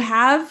 do you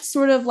have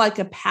sort of like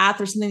a path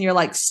or something you're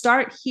like,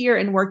 start here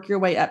and work your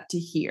way up to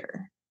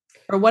here?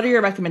 Or what are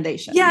your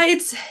recommendations? Yeah,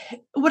 it's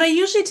what I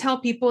usually tell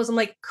people is I'm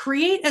like,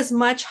 create as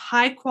much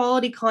high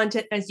quality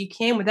content as you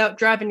can without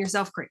driving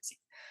yourself crazy.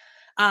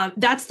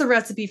 That's the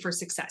recipe for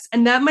success.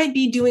 And that might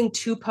be doing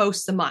 2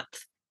 posts a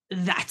month.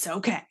 That's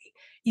okay.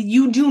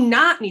 You do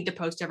not need to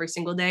post every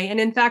single day. And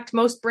in fact,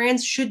 most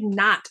brands should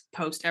not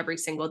post every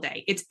single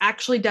day. It's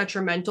actually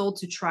detrimental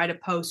to try to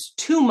post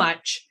too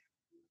much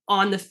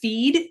on the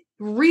feed.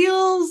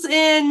 Reels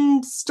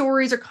and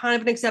stories are kind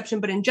of an exception,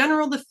 but in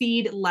general, the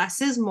feed,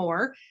 less is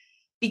more,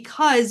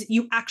 because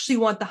you actually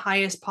want the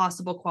highest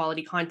possible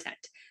quality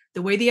content.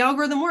 The way the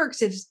algorithm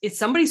works is if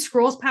somebody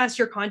scrolls past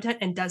your content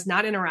and does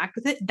not interact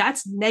with it,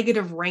 that's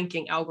negative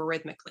ranking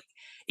algorithmically.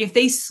 If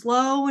they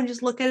slow and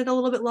just look at it a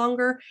little bit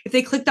longer, if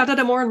they click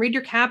more and read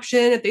your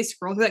caption, if they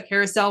scroll through that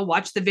carousel,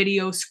 watch the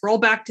video, scroll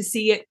back to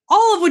see it,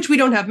 all of which we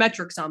don't have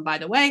metrics on, by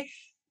the way,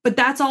 but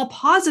that's all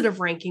positive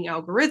ranking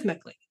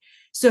algorithmically.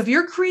 So if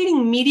you're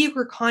creating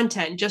mediocre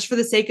content just for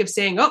the sake of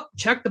saying, oh,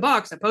 check the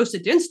box, I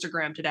posted to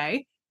Instagram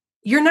today,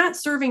 you're not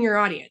serving your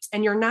audience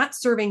and you're not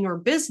serving your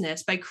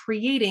business by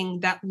creating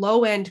that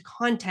low-end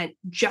content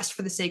just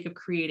for the sake of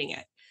creating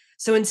it.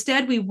 So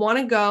instead, we want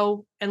to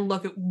go and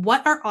look at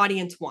what our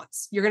audience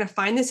wants. You're going to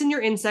find this in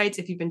your insights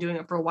if you've been doing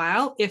it for a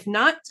while. If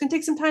not, it's going to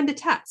take some time to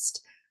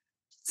test.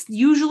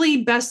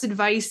 Usually, best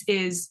advice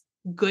is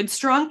good,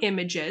 strong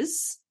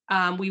images.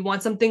 We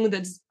want something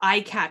that's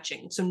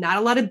eye-catching. So not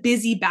a lot of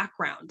busy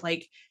background.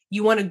 Like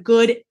you want a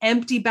good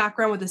empty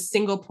background with a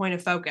single point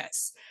of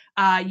focus.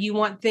 You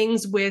want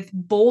things with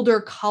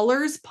bolder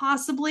colors,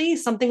 possibly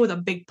something with a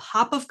big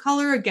pop of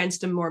color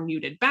against a more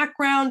muted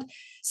background,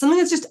 something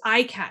that's just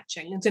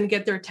eye-catching. It's going to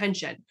get their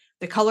attention.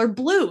 The color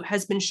blue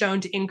has been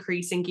shown to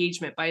increase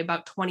engagement by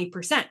about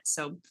 20%.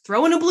 So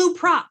throw in a blue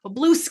prop, a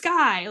blue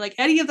sky, like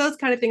any of those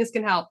kind of things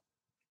can help.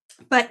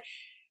 But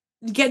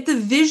get the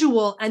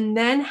visual and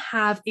then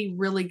have a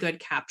really good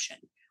caption.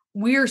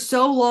 We're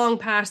so long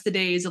past the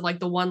days of like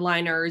the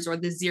one-liners or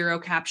the zero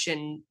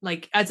caption.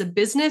 Like as a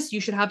business,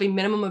 you should have a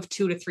minimum of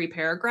 2 to 3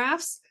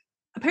 paragraphs.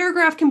 A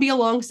paragraph can be a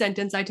long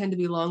sentence. I tend to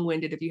be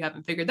long-winded if you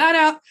haven't figured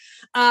that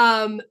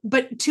out.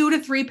 But 2 to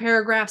 3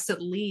 paragraphs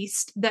at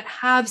least that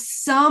have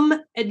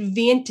some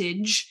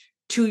advantage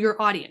to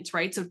your audience,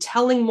 right? So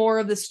telling more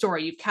of the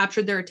story, you've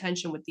captured their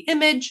attention with the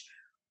image.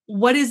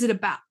 What is it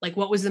about? Like,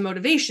 what was the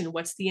motivation?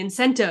 What's the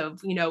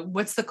incentive?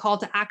 What's the call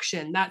to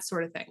action? That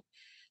sort of thing.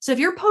 So if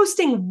you're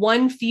posting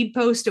 1 feed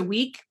post a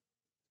week,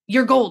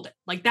 you're golden.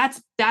 Like that's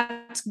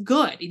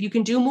good. If you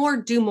can do more,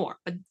 do more.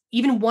 But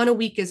even 1 a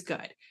week is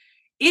good.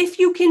 If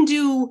you can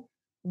do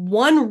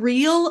 1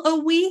 reel a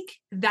week,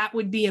 that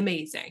would be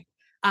amazing.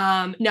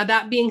 Now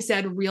that being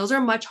said, reels are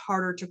much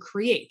harder to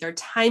create. They're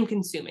time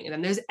consuming. And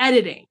then there's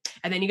editing.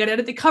 And then you got to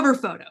edit the cover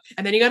photo.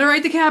 And then you got to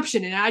write the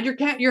caption and add your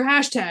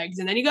hashtags.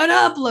 And then you got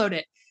to upload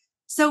it.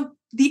 So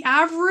the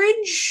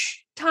average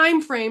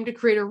time frame to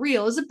create a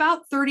reel is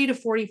about 30 to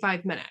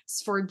 45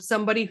 minutes for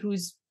somebody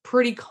who's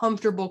pretty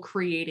comfortable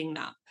creating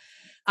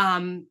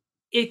them.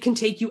 It can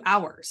take you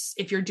hours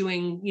if you're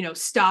doing,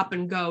 stop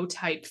and go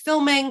type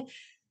filming.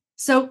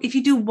 So if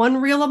you do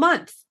 1 reel a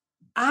month,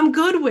 I'm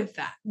good with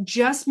that.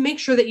 Just make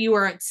sure that you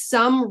are at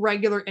some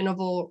regular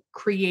interval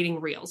creating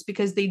reels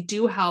because they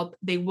do help.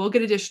 They will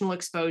get additional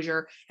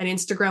exposure and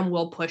Instagram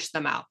will push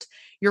them out.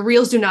 Your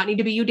reels do not need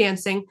to be you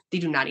dancing. They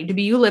do not need to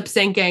be you lip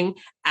syncing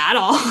at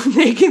all.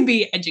 They can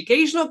be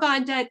educational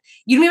content.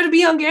 You don't have to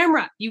be on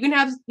camera. You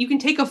can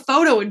take a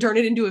photo and turn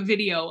it into a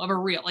video of a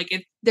reel.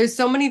 There's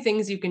so many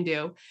things you can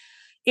do.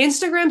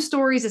 Instagram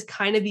stories is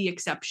kind of the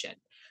exception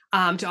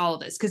to all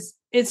of this because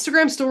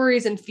Instagram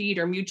stories and feed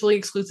are mutually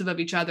exclusive of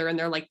each other. And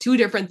they're like 2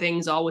 different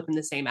things all within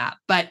the same app,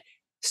 but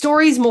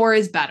stories more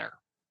is better.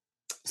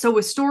 So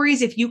with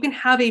stories, if you can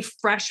have a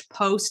fresh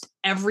post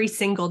every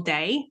single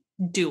day,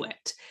 do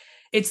it.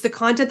 It's the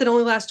content that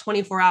only lasts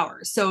 24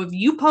 hours. So if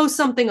you post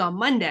something on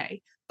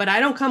Monday, but I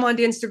don't come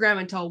onto Instagram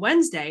until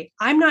Wednesday,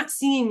 I'm not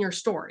seeing your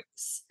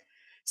stories.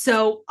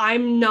 So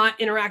I'm not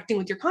interacting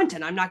with your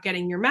content. I'm not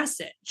getting your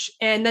message.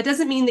 And that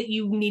doesn't mean that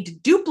you need to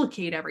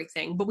duplicate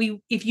everything. But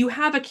if you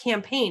have a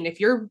campaign, if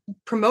you're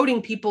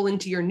promoting people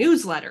into your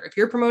newsletter, if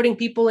you're promoting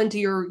people into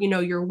your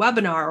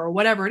webinar or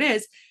whatever it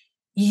is,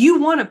 you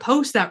want to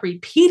post that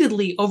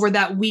repeatedly over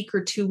that week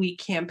or 2-week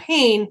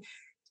campaign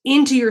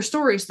into your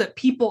stories so that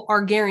people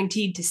are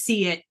guaranteed to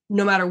see it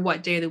no matter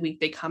what day of the week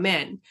they come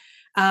in.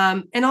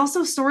 And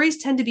also stories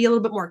tend to be a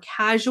little bit more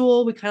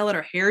casual. We kind of let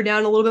our hair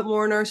down a little bit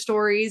more in our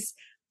stories.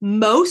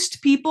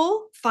 Most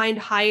people find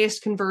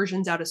highest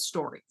conversions out of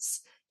stories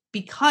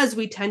because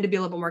we tend to be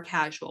a little bit more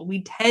casual.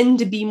 We tend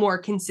to be more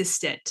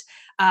consistent.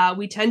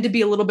 We tend to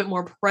be a little bit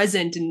more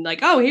present and like,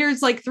 oh,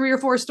 here's like 3 or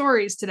 4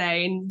 stories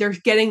today. And they're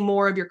getting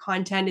more of your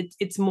content.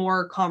 It's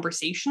more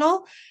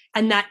conversational.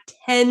 And that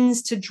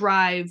tends to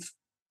drive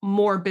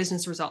more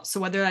business results. So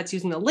whether that's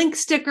using the link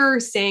sticker,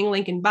 saying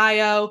link in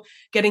bio,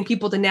 getting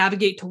people to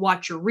navigate to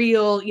watch your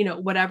reel,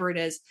 whatever it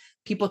is,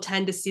 people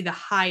tend to see the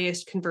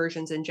highest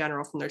conversions in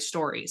general from their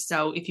stories.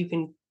 So if you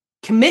can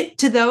commit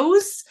to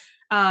those,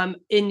 and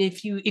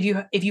if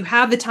you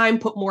have the time,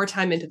 put more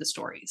time into the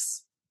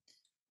stories.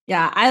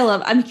 Yeah,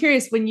 I'm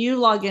curious when you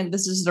log in,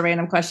 this is just a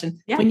random question.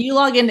 Yeah. When you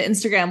log into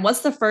Instagram,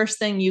 what's the first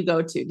thing you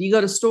go to? Do you go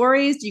to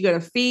stories? Do you go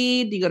to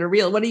feed? Do you go to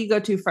reel? What do you go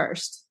to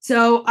first?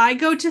 So I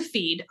go to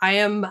feed. I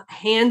am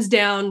hands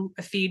down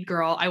a feed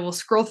girl. I will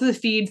scroll through the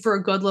feed for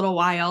a good little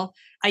while.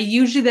 I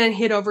usually then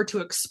hit over to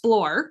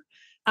explore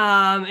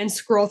and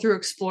scroll through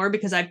explore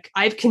because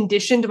I've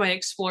conditioned my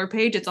explore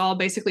page. It's all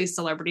basically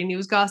celebrity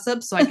news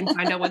gossip. So I can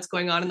find out what's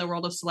going on in the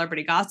world of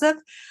celebrity gossip,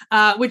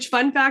 which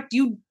fun fact,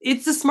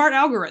 it's a smart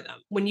algorithm.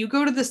 When you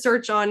go to the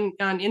search on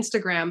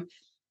Instagram,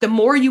 the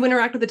more you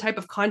interact with the type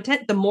of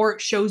content, the more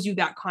it shows you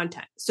that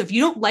content. So if you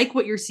don't like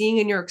what you're seeing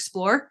in your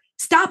explore,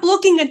 stop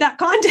looking at that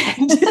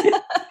content.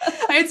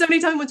 I had so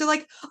many times when they're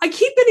like, I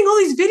keep getting all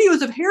these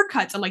videos of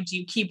haircuts. I'm like, do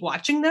you keep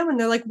watching them? And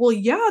they're like, well,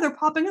 yeah, they're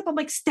popping up. I'm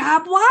like,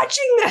 stop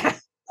watching them.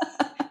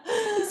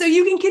 So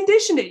you can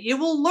condition it. It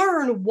will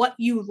learn what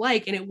you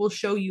like and it will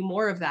show you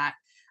more of that.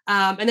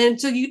 And then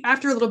so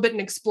after a little bit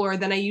and explore,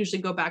 then I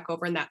usually go back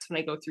over and that's when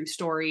I go through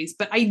stories.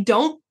 But I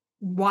don't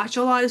watch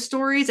a lot of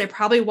stories. I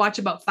probably watch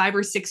about 5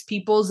 or 6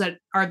 people's that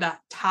are the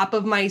top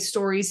of my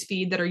stories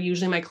feed that are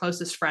usually my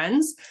closest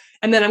friends.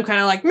 And then I'm kind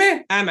of like,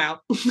 meh, I'm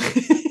out.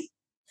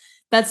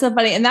 That's so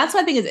funny. And that's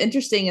what I think is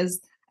interesting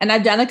and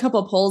I've done a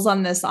couple polls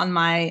on this on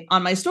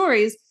my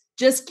stories,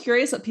 just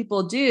curious what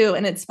people do.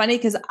 And it's funny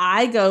because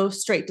I go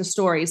straight to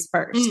stories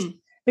first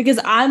because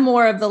I'm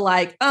more of the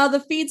like, oh, the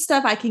feed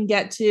stuff I can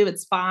get to,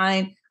 it's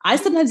fine. I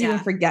sometimes even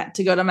forget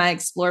to go to my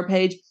explore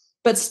page,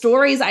 but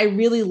stories I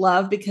really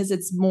love because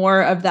it's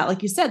more of that,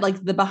 like you said,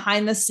 like the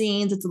behind the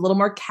scenes, it's a little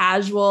more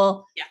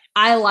casual. Yeah.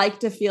 I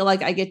like to feel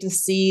like I get to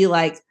see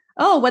like,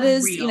 oh, what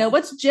is,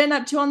 what's Jenn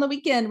up to on the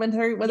weekend with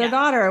her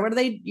daughter? Or what are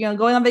they,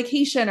 going on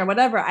vacation or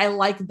whatever? I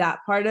like that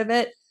part of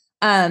it.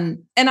 And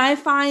I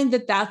find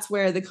that that's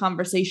where the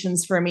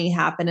conversations for me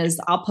happen is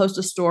I'll post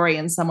a story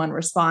and someone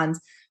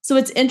responds. So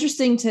it's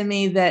interesting to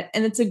me that,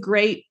 and it's a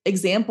great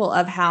example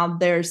of how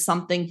there's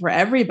something for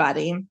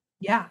everybody.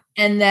 Yeah.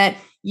 And that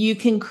you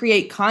can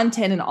create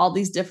content in all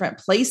these different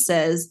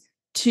places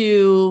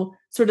to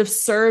sort of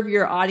serve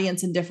your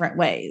audience in different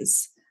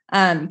ways.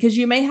 Because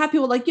you may have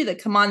people like you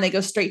that come on, they go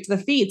straight to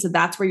the feed. So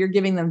that's where you're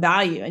giving them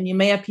value. And you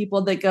may have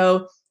people that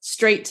go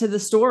straight to the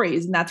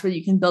stories and that's where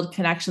you can build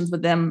connections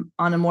with them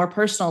on a more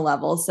personal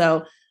level.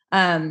 So,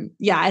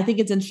 I think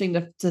it's interesting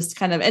to just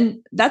kind of, and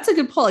that's a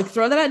good poll, like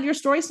throw that out in your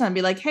stories and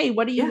be like, hey,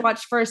 what do you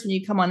watch first when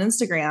you come on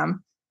Instagram?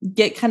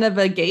 Get kind of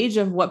a gauge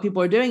of what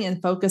people are doing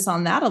and focus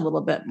on that a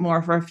little bit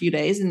more for a few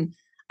days. And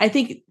I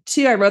think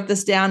too, I wrote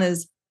this down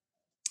as,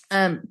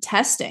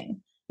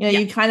 testing,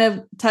 you kind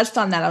of touched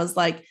on that. I was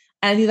like,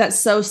 and I think that's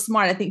so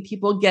smart. I think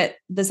people get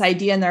this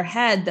idea in their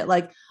head that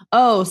like,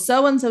 oh,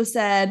 so-and-so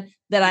said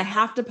that I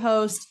have to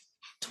post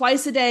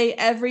twice a day,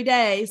 every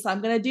day. So I'm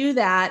going to do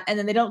that. And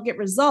then they don't get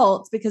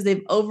results because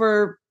they've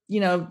overdone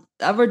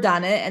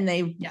it and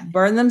they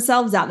burn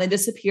themselves out and they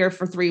disappear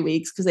for 3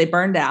 weeks because they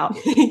burned out.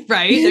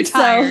 Right. They're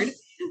tired.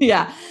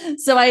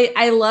 So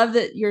I love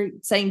that you're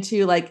saying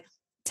too, like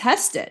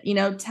test it,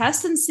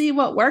 test and see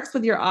what works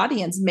with your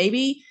audience.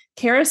 Maybe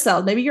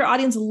carousel. Maybe your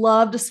audience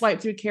love to swipe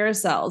through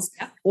carousels,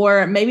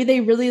 or maybe they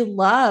really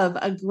love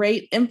a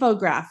great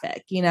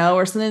infographic,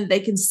 or something that they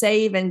can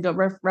save and go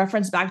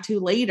reference back to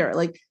later.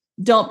 Like,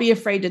 don't be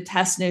afraid to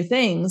test new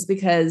things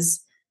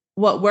because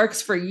what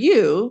works for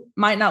you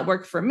might not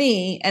work for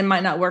me and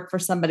might not work for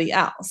somebody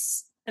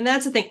else. And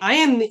that's the thing.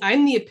 I'm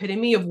the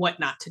epitome of what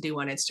not to do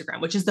on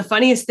Instagram, which is the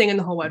funniest thing in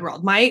the whole wide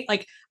world. I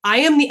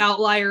am the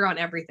outlier on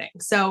everything.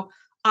 So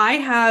I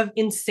have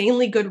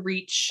insanely good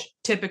reach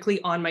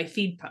typically on my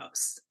feed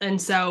posts.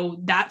 And so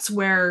that's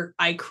where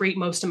I create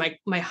most of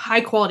my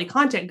high quality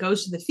content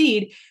goes to the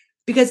feed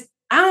because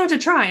I don't have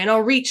to try and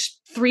I'll reach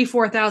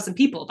 3,000-4,000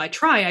 people. If I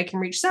try, I can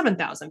reach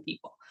 7,000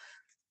 people.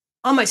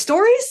 On my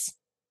stories,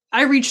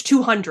 I reach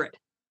 200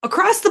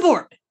 across the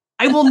board.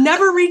 I will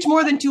never reach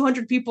more than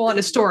 200 people on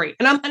a story.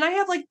 And I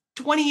have like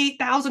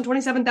 28,000,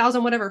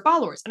 27,000, whatever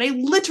followers. And I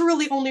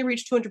literally only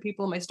reach 200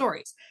 people in my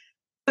stories.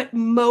 But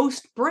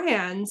most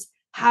brands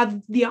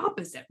have the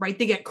opposite, right?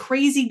 They get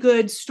crazy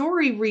good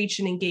story reach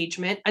and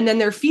engagement, and then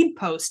their feed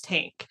posts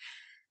tank.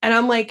 And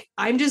I'm like,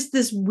 I'm just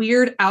this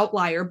weird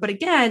outlier. But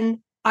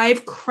again,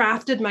 I've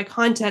crafted my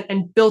content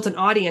and built an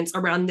audience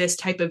around this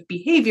type of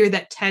behavior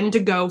that tend to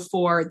go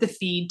for the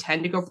feed,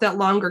 tend to go for that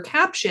longer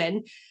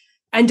caption,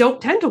 and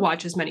don't tend to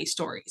watch as many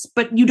stories.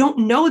 But you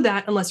don't know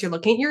that unless you're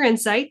looking at your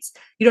insights.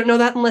 You don't know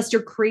that unless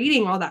you're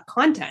creating all that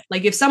content.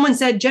 Like if someone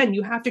said, Jenn,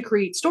 you have to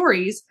create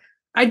stories,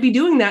 I'd be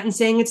doing that and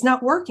saying it's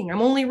not working.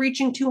 I'm only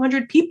reaching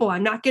 200 people.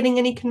 I'm not getting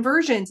any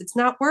conversions. It's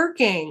not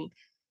working.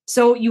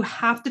 So you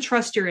have to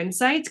trust your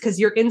insights because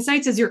your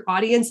insights is your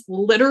audience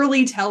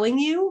literally telling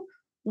you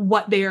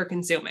what they are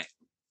consuming.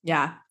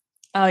 Yeah.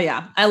 Oh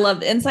yeah. I love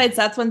the insights.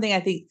 That's one thing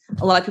I think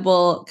a lot of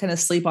people kind of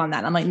sleep on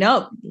that. I'm like,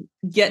 nope,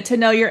 get to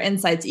know your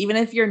insights. Even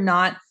if you're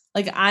not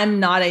like,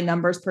 I'm not a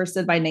numbers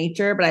person by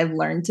nature, but I've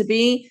learned to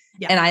be,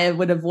 and I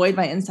would avoid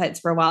my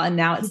insights for a while. And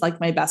now it's like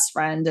my best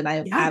friend and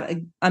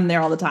I'm there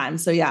all the time.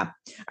 So yeah.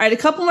 All right. A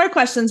couple more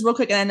questions real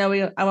quick. And I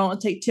know I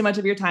won't take too much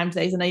of your time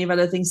today because I know you have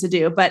other things to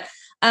do, but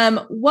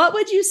what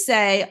would you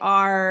say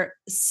are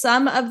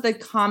some of the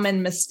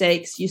common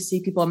mistakes you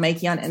see people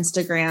making on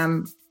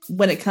Instagram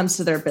when it comes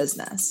to their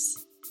business?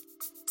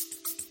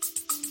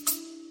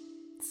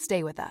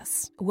 Stay with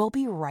us. We'll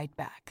be right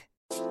back.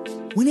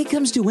 When it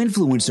comes to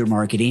influencer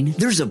marketing,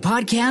 there's a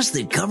podcast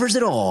that covers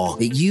it all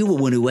that you will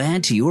want to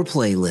add to your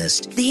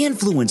playlist. The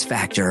Influence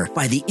Factor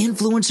by the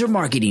Influencer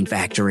Marketing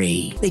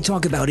Factory. They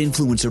talk about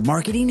influencer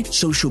marketing,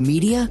 social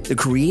media, the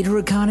creator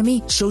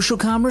economy, social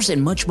commerce,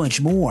 and much, much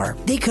more.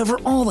 They cover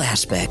all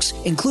aspects,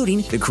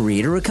 including the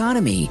creator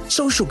economy,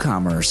 social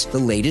commerce, the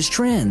latest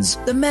trends,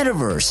 the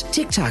metaverse,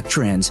 TikTok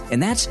trends,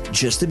 and that's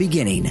just the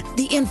beginning.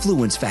 The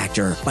Influence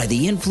Factor by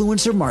the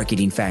Influencer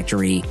Marketing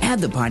Factory. Add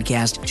the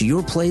podcast to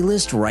your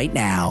playlist right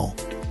now.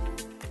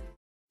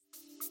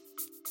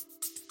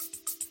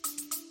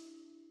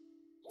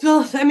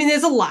 Well, I mean,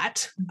 there's a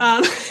lot.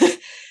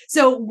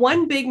 So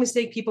one big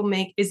mistake people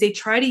make is they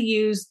try to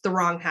use the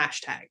wrong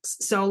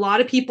hashtags. So a lot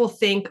of people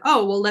think,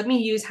 oh, well, let me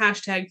use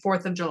hashtag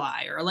 4th of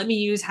July, or let me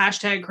use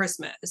hashtag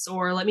Christmas,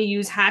 or let me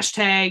use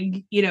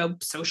hashtag,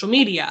 social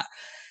media.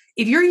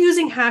 If you're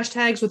using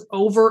hashtags with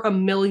over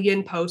 1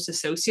 million posts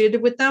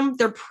associated with them,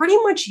 they're pretty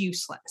much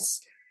useless.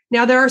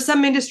 Now, there are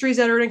some industries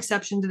that are an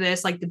exception to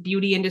this, like the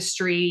beauty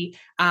industry,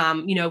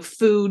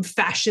 food,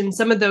 fashion,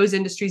 some of those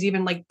industries,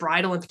 even like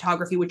bridal and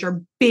photography, which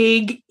are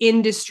big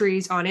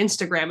industries on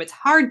Instagram. It's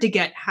hard to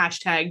get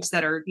hashtags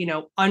that are,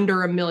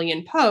 under 1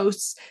 million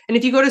posts. And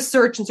if you go to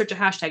search and search a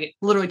hashtag, it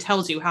literally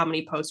tells you how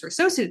many posts are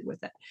associated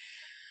with it.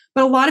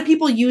 But a lot of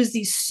people use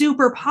these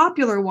super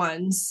popular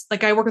ones.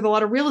 Like I work with a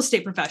lot of real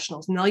estate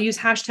professionals and they'll use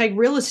hashtag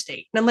real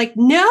estate. And I'm like,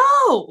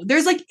 no,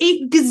 there's like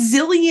 8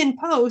 gazillion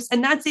posts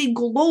and that's a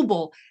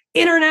global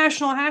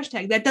international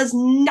hashtag that does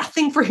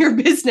nothing for your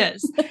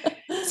business.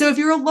 So if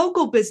you're a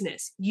local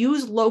business,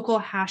 use local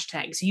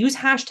hashtags, use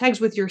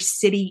hashtags with your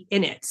city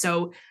in it.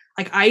 So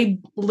like I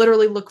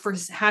literally look for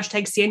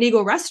hashtag San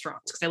Diego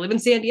restaurants because I live in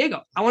San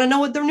Diego. I want to know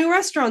what their new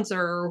restaurants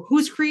are, or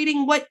who's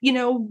creating what,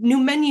 new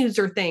menus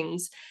or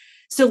things.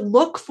 So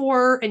look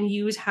for and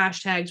use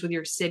hashtags with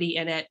your city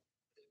in it.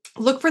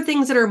 Look for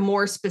things that are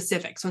more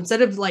specific. So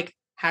instead of like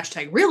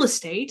hashtag real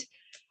estate,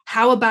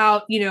 how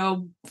about,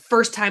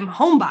 first time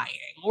home buying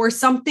or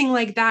something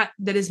like that,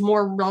 that is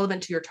more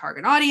relevant to your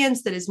target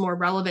audience, that is more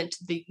relevant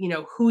to the,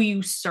 who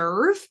you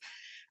serve.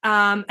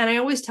 And I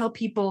always tell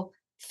people,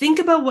 think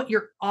about what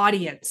your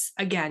audience,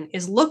 again,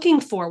 is looking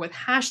for with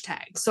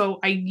hashtags. So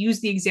I use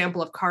the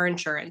example of car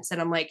insurance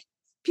and I'm like,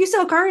 if you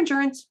sell car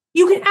insurance,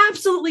 you can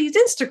absolutely use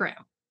Instagram,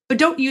 but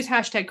don't use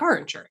hashtag car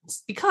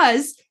insurance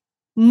because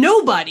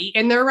nobody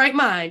in their right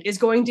mind is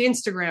going to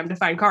Instagram to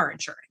find car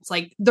insurance.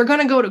 Like they're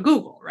going to go to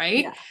Google,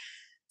 right? Yeah.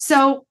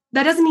 So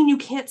that doesn't mean you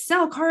can't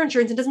sell car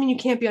insurance. It doesn't mean you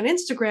can't be on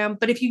Instagram.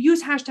 But if you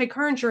use hashtag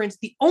car insurance,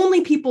 the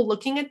only people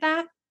looking at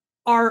that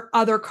are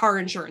other car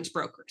insurance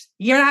brokers.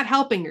 You're not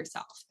helping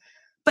yourself.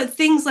 But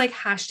things like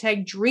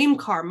hashtag dream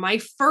car, my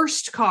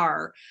first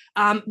car,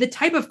 the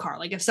type of car,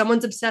 like if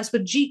someone's obsessed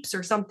with Jeeps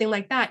or something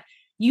like that,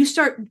 you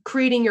start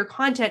creating your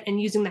content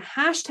and using the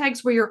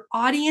hashtags where your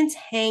audience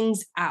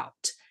hangs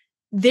out.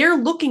 They're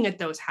looking at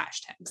those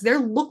hashtags. They're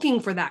looking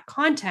for that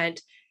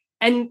content.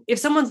 And if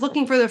someone's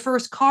looking for their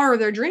first car or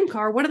their dream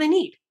car, what do they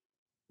need?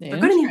 They're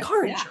going to need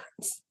car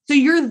insurance. So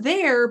you're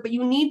there, but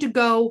you need to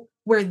go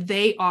where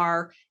they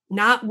are,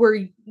 not where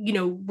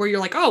you're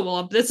like, oh,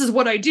 well, this is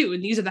what I do.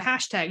 And these are the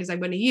hashtags I'm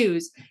going to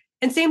use.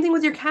 And same thing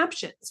with your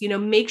captions,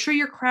 make sure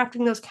you're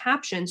crafting those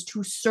captions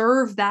to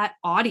serve that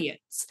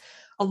audience.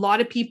 A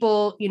lot of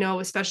people,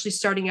 especially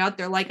starting out,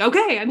 they're like,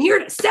 okay, I'm here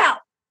to sell.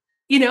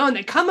 And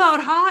they come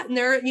out hot and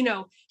they're,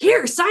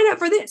 here, sign up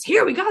for this.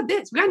 Here, we got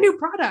this. We got a new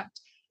product.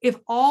 If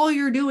all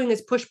you're doing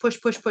is push,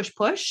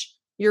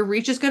 your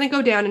reach is going to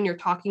go down and you're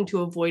talking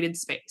to a voided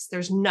space.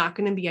 There's not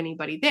going to be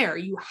anybody there.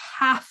 You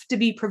have to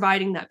be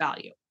providing that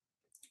value.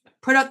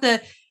 Put out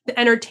the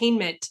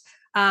entertainment.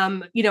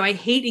 I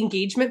hate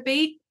engagement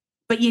bait,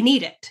 but you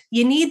need it.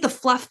 You need the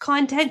fluff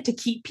content to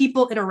keep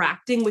people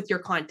interacting with your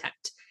content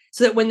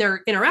so that when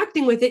they're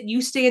interacting with it,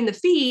 you stay in the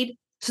feed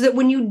so that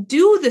when you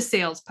do the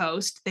sales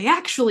post, they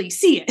actually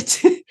see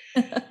it.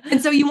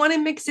 And so you want to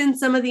mix in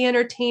some of the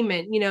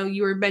entertainment.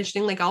 You were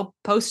mentioning like I'll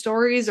post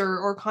stories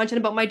or content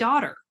about my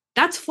daughter.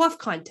 That's fluff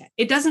content.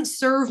 It doesn't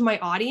serve my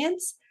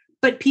audience,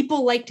 but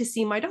people like to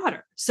see my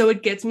daughter. So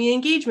it gets me an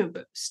engagement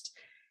boost.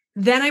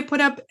 Then I put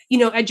up,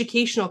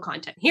 educational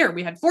content. Here,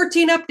 we had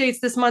 14 updates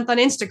this month on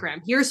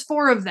Instagram. Here's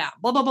 4 of them,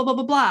 blah, blah, blah, blah,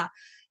 blah,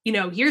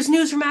 blah. Here's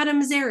news from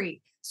Adam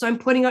Mazzari. So I'm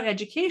putting out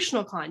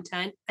educational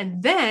content.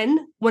 And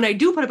then when I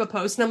do put up a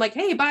post and I'm like,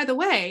 hey, by the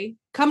way,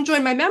 come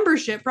join my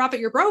membership, profit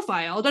your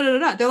profile, da, da, da,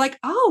 da. They're like,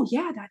 oh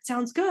yeah, that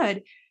sounds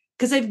good.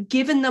 Because I've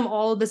given them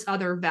all of this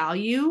other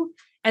value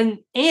and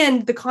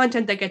the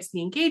content that gets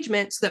the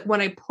engagement so that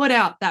when I put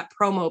out that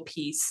promo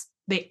piece,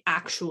 they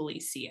actually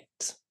see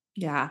it.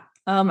 Yeah.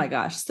 Oh my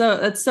gosh. So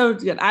that's so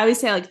good. I always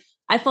say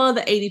I follow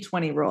the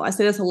 80-20 rule. I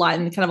say this a lot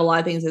and kind of a lot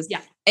of things is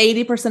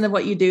 80% of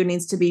what you do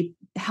needs to be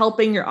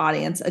helping your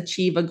audience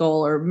achieve a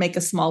goal or make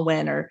a small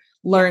win or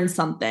learn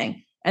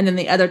something. And then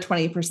the other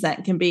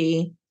 20% can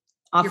be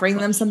offering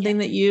them something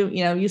that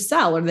you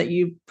sell or that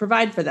you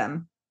provide for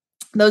them.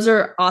 Those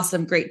are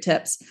awesome. Great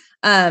tips.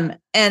 And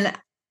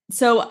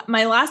so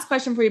my last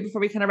question for you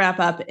before we kind of wrap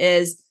up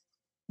is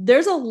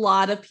there's a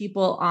lot of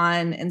people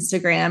on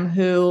Instagram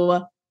who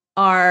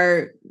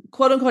are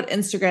quote unquote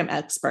Instagram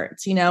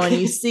experts, and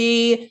you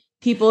see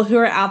people who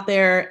are out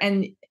there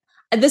and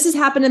this has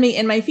happened to me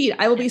in my feed.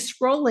 I will be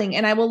scrolling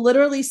and I will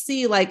literally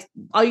see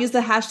I'll use the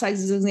hashtags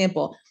as an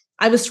example.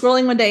 I was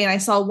scrolling one day and I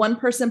saw one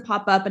person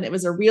pop up and it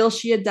was a reel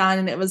she had done.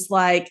 And it was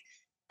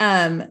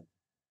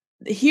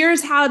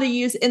here's how to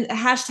use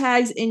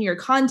hashtags in your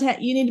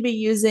content. You need to be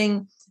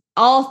using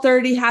all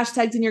 30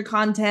 hashtags in your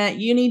content.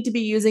 You need to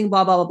be using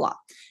blah, blah, blah, blah.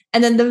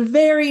 And then the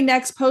very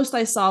next post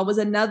I saw was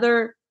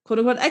another quote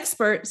unquote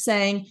expert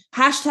saying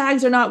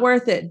hashtags are not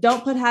worth it.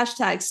 Don't put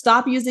hashtags.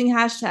 Stop using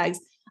hashtags.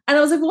 And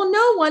I was like, well,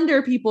 no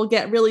wonder people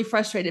get really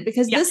frustrated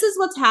because this is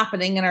what's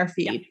happening in our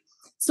feed. Yeah.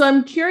 So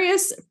I'm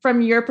curious from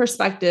your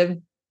perspective,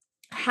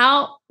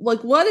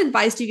 what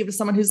advice do you give to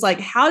someone who's like,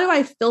 how do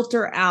I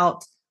filter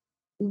out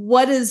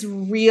what is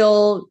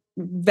real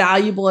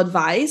valuable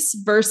advice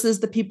versus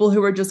the people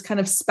who are just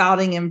kind of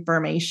spouting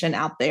information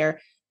out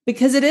there?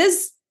 Because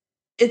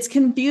it's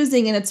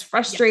confusing and it's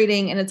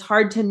frustrating and it's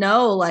hard to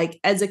know, like,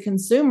 as a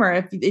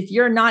consumer, if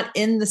you're not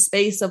in the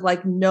space of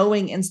like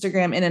knowing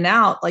Instagram in and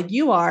out, like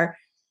you are,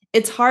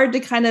 it's hard to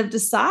kind of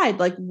decide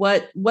like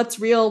what's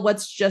real,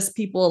 what's just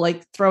people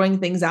like throwing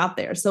things out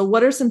there. So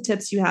what are some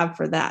tips you have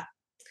for that?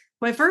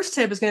 My first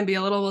tip is going to be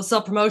a little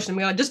self-promotion.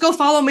 Just go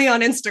follow me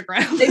on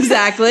Instagram.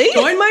 Exactly.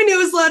 Join my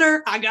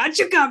newsletter. I got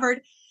you covered.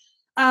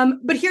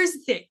 But here's the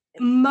thing.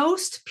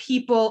 Most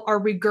people are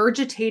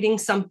regurgitating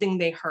something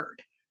they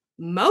heard.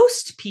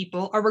 Most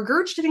people are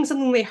regurgitating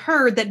something they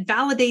heard that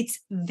validates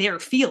their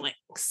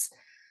feelings.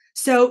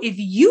 So if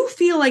you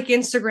feel like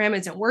Instagram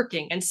isn't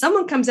working and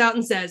someone comes out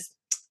and says,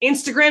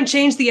 Instagram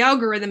changed the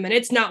algorithm and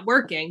it's not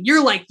working,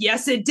 you're like,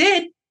 yes, it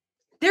did.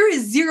 There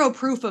is zero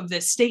proof of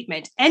this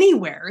statement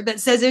anywhere that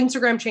says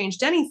Instagram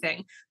changed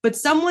anything, but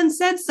someone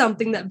said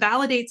something that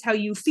validates how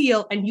you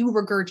feel and you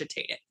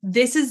regurgitate it.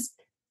 This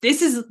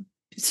is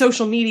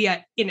social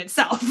media in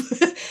itself.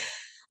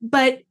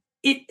 But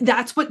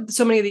that's what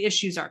so many of the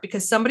issues are,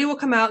 because somebody will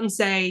come out and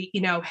say,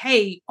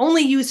 hey,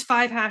 only use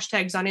 5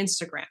 hashtags on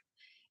Instagram.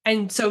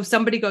 And so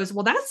somebody goes,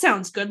 well, that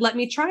sounds good. Let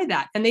me try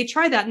that. And they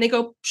try that and they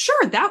go,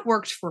 sure, that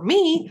worked for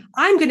me.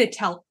 I'm going to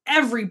tell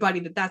everybody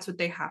that that's what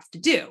they have to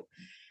do.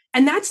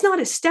 And that's not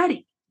a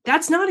study.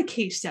 That's not a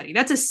case study.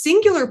 That's a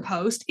singular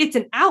post. It's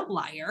an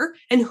outlier.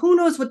 And who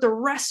knows what the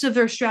rest of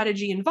their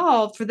strategy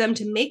involved for them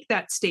to make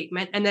that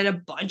statement. And then a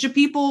bunch of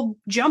people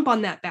jump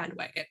on that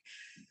bandwagon.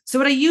 So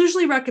what I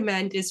usually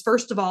recommend is,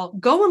 first of all,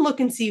 go and look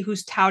and see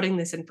who's touting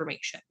this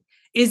information.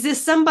 Is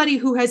this somebody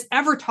who has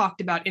ever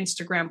talked about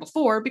Instagram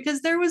before?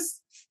 Because there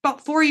was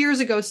about 4 years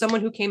ago,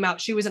 someone who came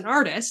out, she was an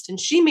artist and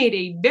she made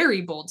a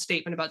very bold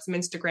statement about some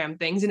Instagram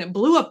things and it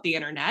blew up the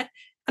internet.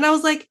 And I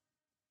was like,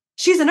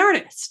 she's an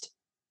artist.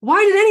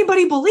 Why did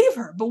anybody believe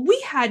her? But we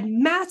had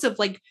massive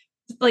like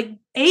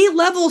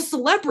A-level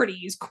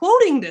celebrities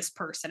quoting this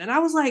person. And I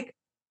was like,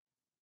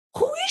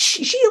 who is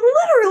she? She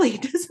literally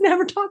doesn't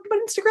ever talk about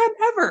Instagram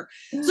ever.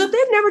 So if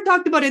they've never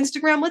talked about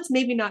Instagram, let's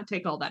maybe not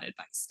take all that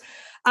advice.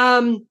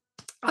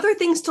 Other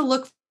things to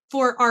look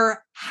for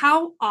are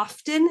how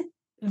often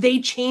they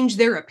change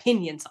their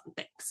opinions on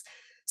things.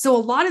 So a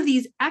lot of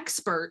these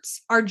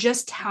experts are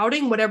just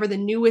touting whatever the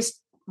newest,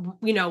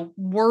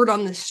 word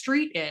on the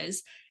street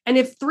is. And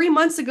if 3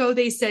 months ago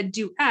they said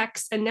do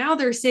X and now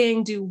they're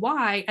saying do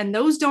Y and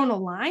those don't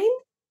align,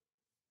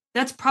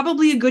 that's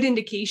probably a good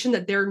indication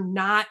that they're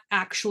not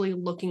actually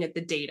looking at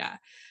the data.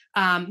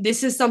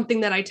 This is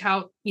something that I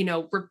tout,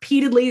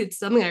 repeatedly. It's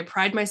something I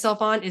pride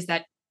myself on, is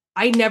that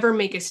I never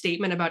make a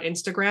statement about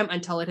Instagram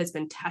until it has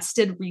been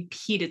tested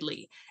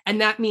repeatedly.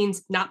 And that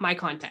means not my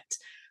content.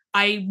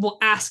 I will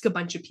ask a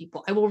bunch of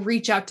people. I will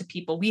reach out to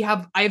people.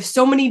 I have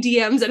so many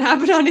DMs that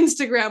happen on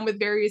Instagram with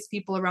various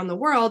people around the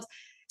world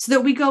so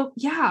that we go,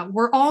 yeah,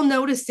 we're all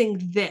noticing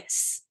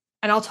this.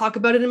 And I'll talk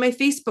about it in my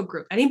Facebook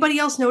group. Anybody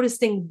else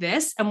noticing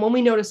this? And when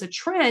we notice a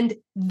trend,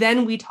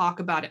 then we talk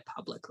about it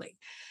publicly.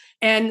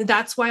 And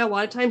that's why a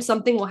lot of times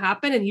something will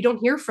happen and you don't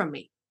hear from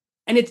me.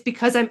 And it's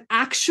because I'm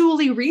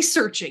actually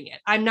researching it.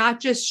 I'm not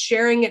just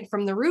sharing it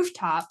from the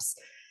rooftops.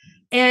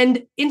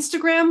 And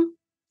Instagram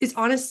is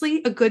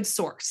honestly a good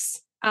source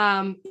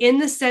in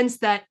the sense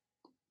that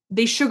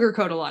they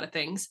sugarcoat a lot of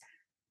things.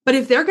 But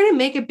if they're going to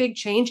make a big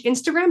change,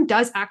 Instagram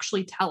does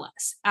actually tell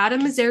us.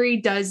 Adam Mazzari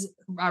does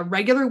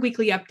regular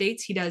weekly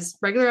updates. He does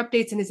regular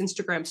updates in his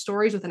Instagram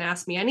stories with an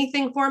Ask Me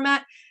Anything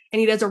format. And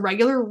he does a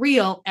regular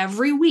reel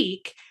every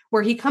week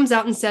where he comes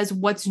out and says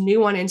what's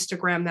new on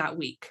Instagram that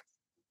week.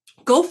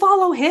 Go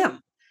follow him.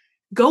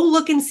 Go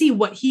look and see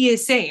what he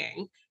is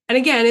saying. And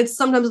again, it's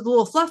sometimes a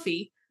little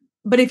fluffy,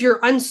 but if you're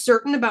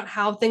uncertain about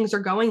how things are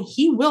going,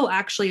 he will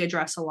actually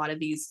address a lot of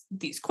these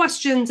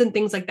questions and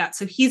things like that.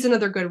 So he's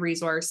another good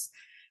resource.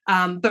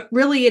 But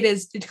really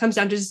it comes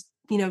down to just,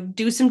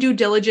 do some due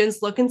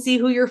diligence, look and see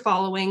who you're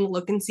following,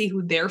 look and see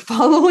who they're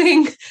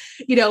following,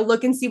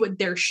 look and see what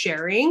they're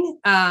sharing.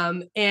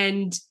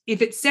 And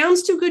if it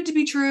sounds too good to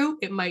be true,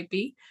 it might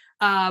be.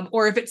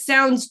 Or if it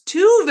sounds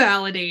too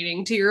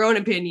validating to your own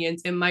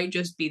opinions, it might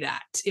just be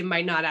that. It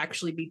might not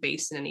actually be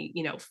based in any,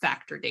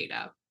 fact or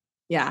data.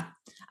 Yeah.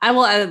 I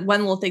will add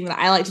one little thing that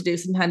I like to do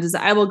sometimes is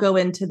I will go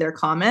into their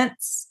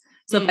comments.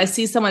 So if I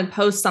see someone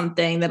post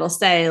something that'll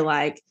say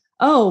like,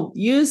 oh,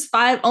 use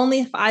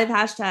only 5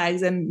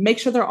 hashtags and make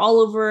sure they're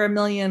all over 1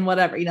 million,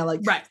 whatever,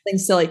 right.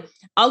 Things silly.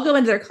 I'll go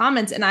into their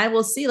comments and I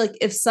will see like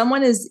if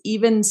someone is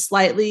even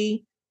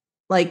slightly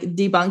like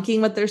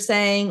debunking what they're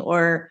saying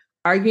or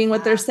arguing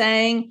what they're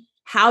saying,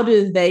 how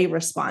do they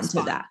respond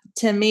to that?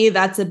 To me,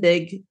 that's a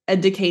big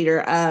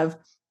indicator of,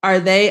 are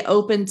they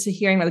open to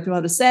hearing what other people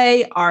have to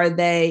say? Are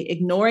they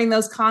ignoring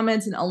those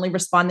comments and only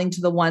responding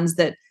to the ones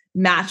that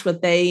match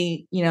what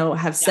they,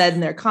 have said in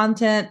their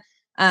content?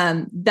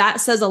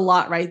 that says a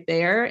lot right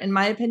there, in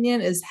my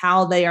opinion, is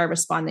how they are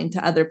responding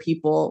to other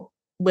people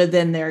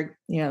within their,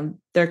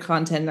 their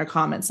content, their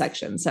comment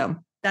section. So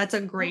that's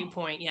a great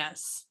point.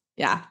 Yes.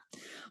 Yeah.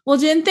 Well,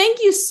 Jenn,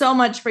 thank you so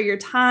much for your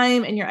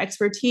time and your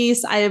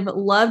expertise. I have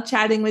loved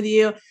chatting with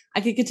you.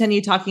 I could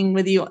continue talking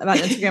with you about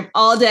Instagram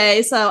all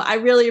day. So I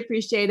really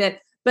appreciate it.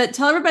 But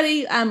tell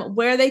everybody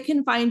where they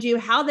can find you,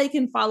 how they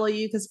can follow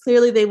you, because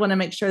clearly they want to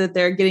make sure that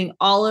they're getting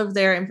all of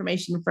their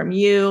information from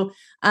you.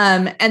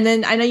 And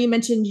then I know you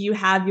mentioned you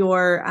have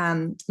your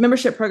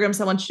membership program,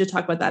 so I want you to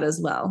talk about that as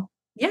well.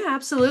 Yeah,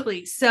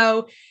 absolutely.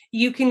 So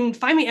you can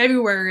find me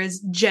everywhere as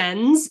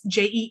Jenns,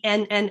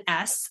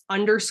 JENNS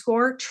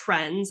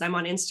 _trends. I'm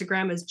on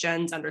Instagram as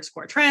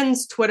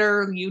Jenns_trends,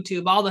 Twitter,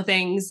 YouTube, all the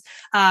things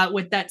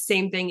with that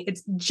same thing.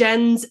 It's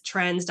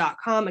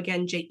jennstrends.com.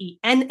 Again,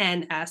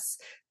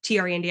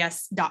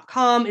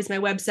 JENNS_trends.com is my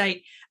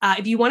website.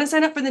 If you want to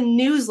sign up for the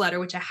newsletter,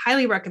 which I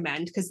highly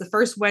recommend, because the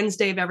first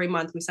Wednesday of every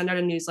month, we send out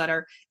a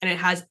newsletter and it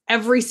has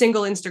every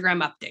single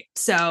Instagram update.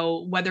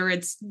 So whether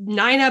it's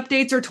 9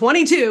 updates or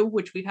 22,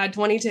 which we've had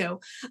 22,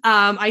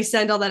 I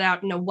send all that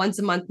out in a once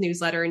a month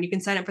newsletter, and you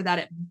can sign up for that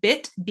at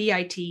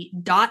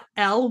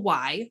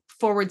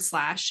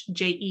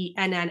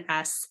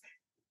bit.ly/JENNS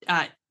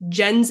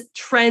Jenn's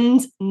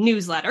Trends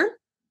newsletter.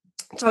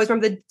 So always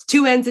remember the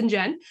 2 N's in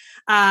Jenn.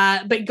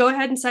 But go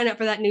ahead and sign up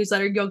for that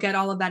newsletter. You'll get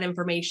all of that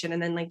information. And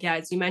then,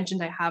 as you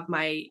mentioned, I have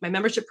my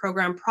membership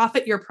program,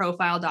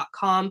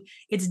 profityourprofile.com.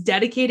 It's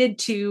dedicated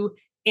to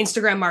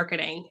Instagram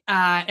marketing.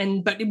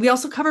 But we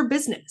also cover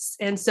business.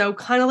 And so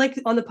kind of like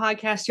on the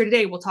podcast here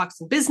today, we'll talk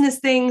some business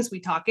things. We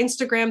talk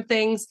Instagram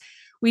things.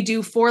 We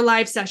do 4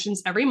 live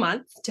sessions every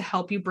month to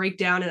help you break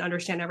down and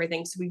understand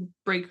everything. So we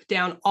break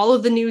down all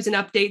of the news and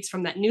updates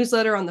from that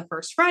newsletter on the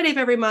first Friday of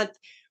every month.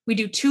 We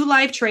do 2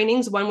 live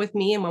trainings, one with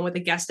me and one with a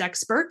guest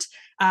expert.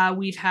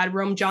 We've had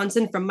Rome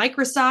Johnson from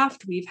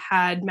Microsoft. We've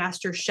had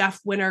Master Chef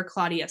winner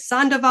Claudia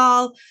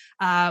Sandoval.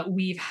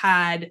 We've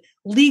had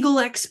legal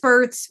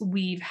experts.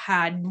 We've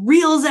had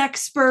Reels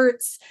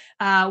experts.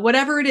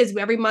 Whatever it is,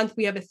 every month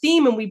we have a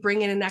theme and we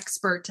bring in an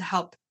expert to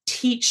help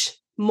teach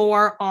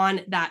more on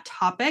that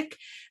topic.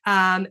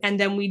 And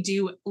then we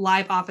do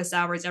live office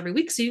hours every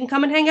week. So you can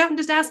come and hang out and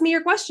just ask me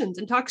your questions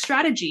and talk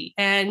strategy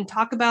and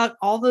talk about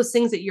all those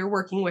things that you're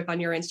working with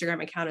on your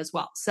Instagram account as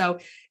well. So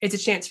it's a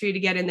chance for you to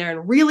get in there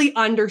and really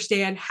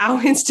understand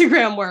how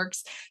Instagram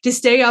works, to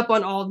stay up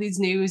on all these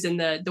news and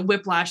the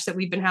whiplash that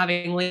we've been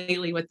having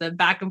lately with the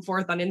back and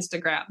forth on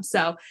Instagram.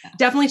 So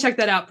definitely check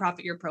that out,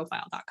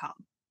 profityourprofile.com.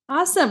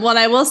 Awesome. Well,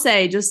 I will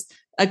say just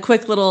a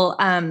quick little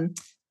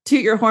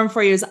toot your horn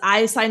for you is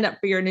I signed up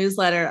for your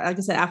newsletter, like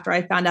I said, after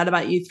I found out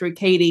about you through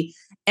Katie.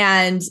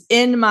 And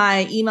in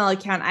my email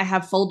account, I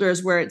have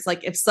folders where it's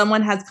like, if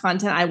someone has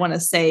content I want to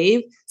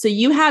save. So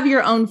you have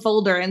your own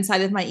folder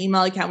inside of my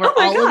email account where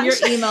all of your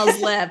emails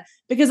live,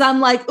 because I'm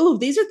like, ooh,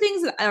 these are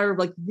things that are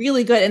like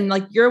really good. And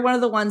like, you're one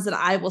of the ones that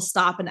I will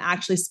stop and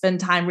actually spend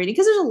time reading,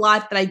 because there's a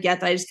lot that I get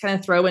that I just kind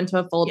of throw into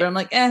a folder. Yeah. I'm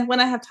like, when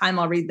I have time,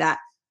 I'll read that.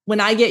 When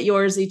I get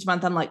yours each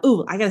month, I'm like,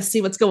 ooh, I got to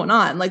see what's going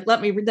on. Like,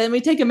 let me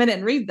take a minute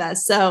and read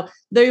this. So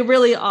they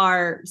really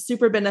are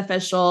super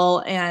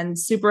beneficial and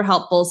super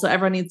helpful. So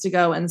everyone needs to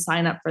go and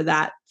sign up for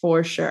that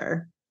for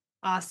sure.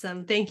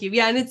 Awesome. Thank you.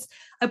 Yeah. And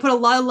I put a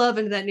lot of love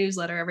into that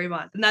newsletter every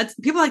month. And that's,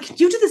 people are like,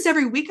 you do this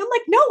every week? I'm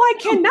like, no, I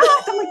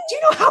cannot. I'm like, do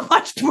you know how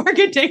much work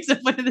it takes to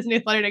put this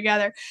newsletter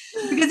together?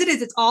 Because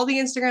it's all the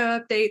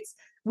Instagram updates.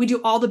 We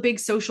do all the big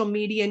social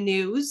media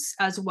news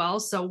as well.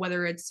 So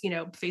whether it's,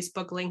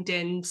 Facebook,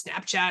 LinkedIn,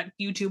 Snapchat,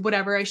 YouTube,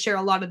 whatever, I share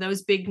a lot of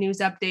those big news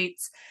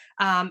updates.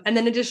 And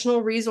then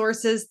additional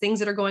resources, things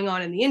that are going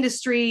on in the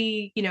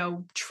industry,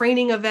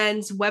 training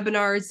events,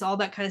 webinars, all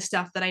that kind of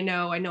stuff that I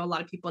know a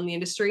lot of people in the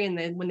industry. And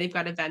then when they've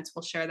got events,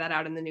 we'll share that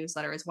out in the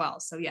newsletter as well.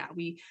 So yeah,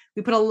 we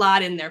put a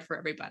lot in there for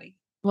everybody.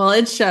 Well,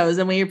 it shows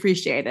and we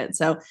appreciate it.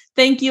 So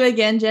thank you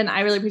again, Jenn. I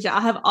really appreciate it.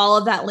 I'll have all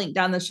of that linked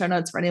down in the show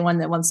notes for anyone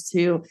that wants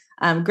to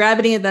grab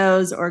any of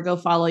those or go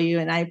follow you.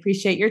 And I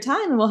appreciate your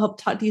time, and we'll hope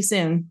to talk to you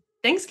soon.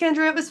 Thanks,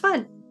 Kendra. It was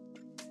fun.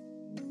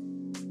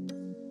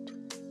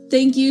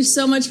 Thank you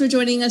so much for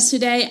joining us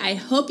today. I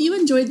hope you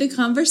enjoyed the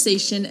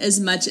conversation as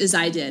much as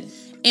I did.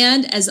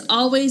 And as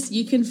always,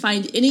 you can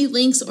find any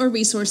links or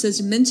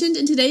resources mentioned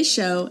in today's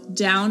show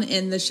down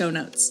in the show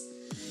notes.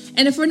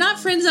 And if we're not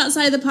friends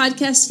outside the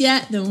podcast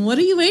yet, then what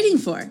are you waiting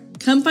for?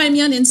 Come find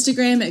me on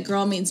Instagram at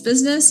Girl Means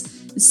Business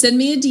and send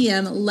me a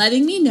DM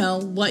letting me know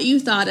what you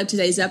thought of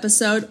today's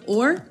episode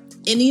or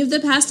any of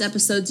the past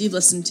episodes you've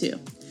listened to.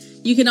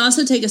 You can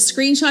also take a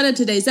screenshot of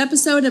today's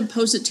episode and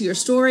post it to your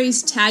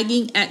stories,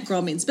 tagging at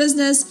Girl Means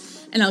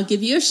Business, and I'll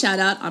give you a shout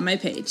out on my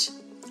page.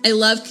 I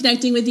love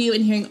connecting with you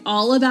and hearing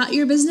all about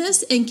your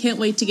business, and can't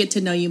wait to get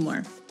to know you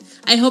more.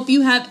 I hope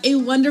you have a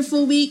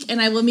wonderful week,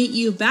 and I will meet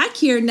you back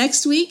here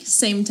next week,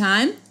 same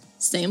time,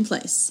 same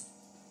place.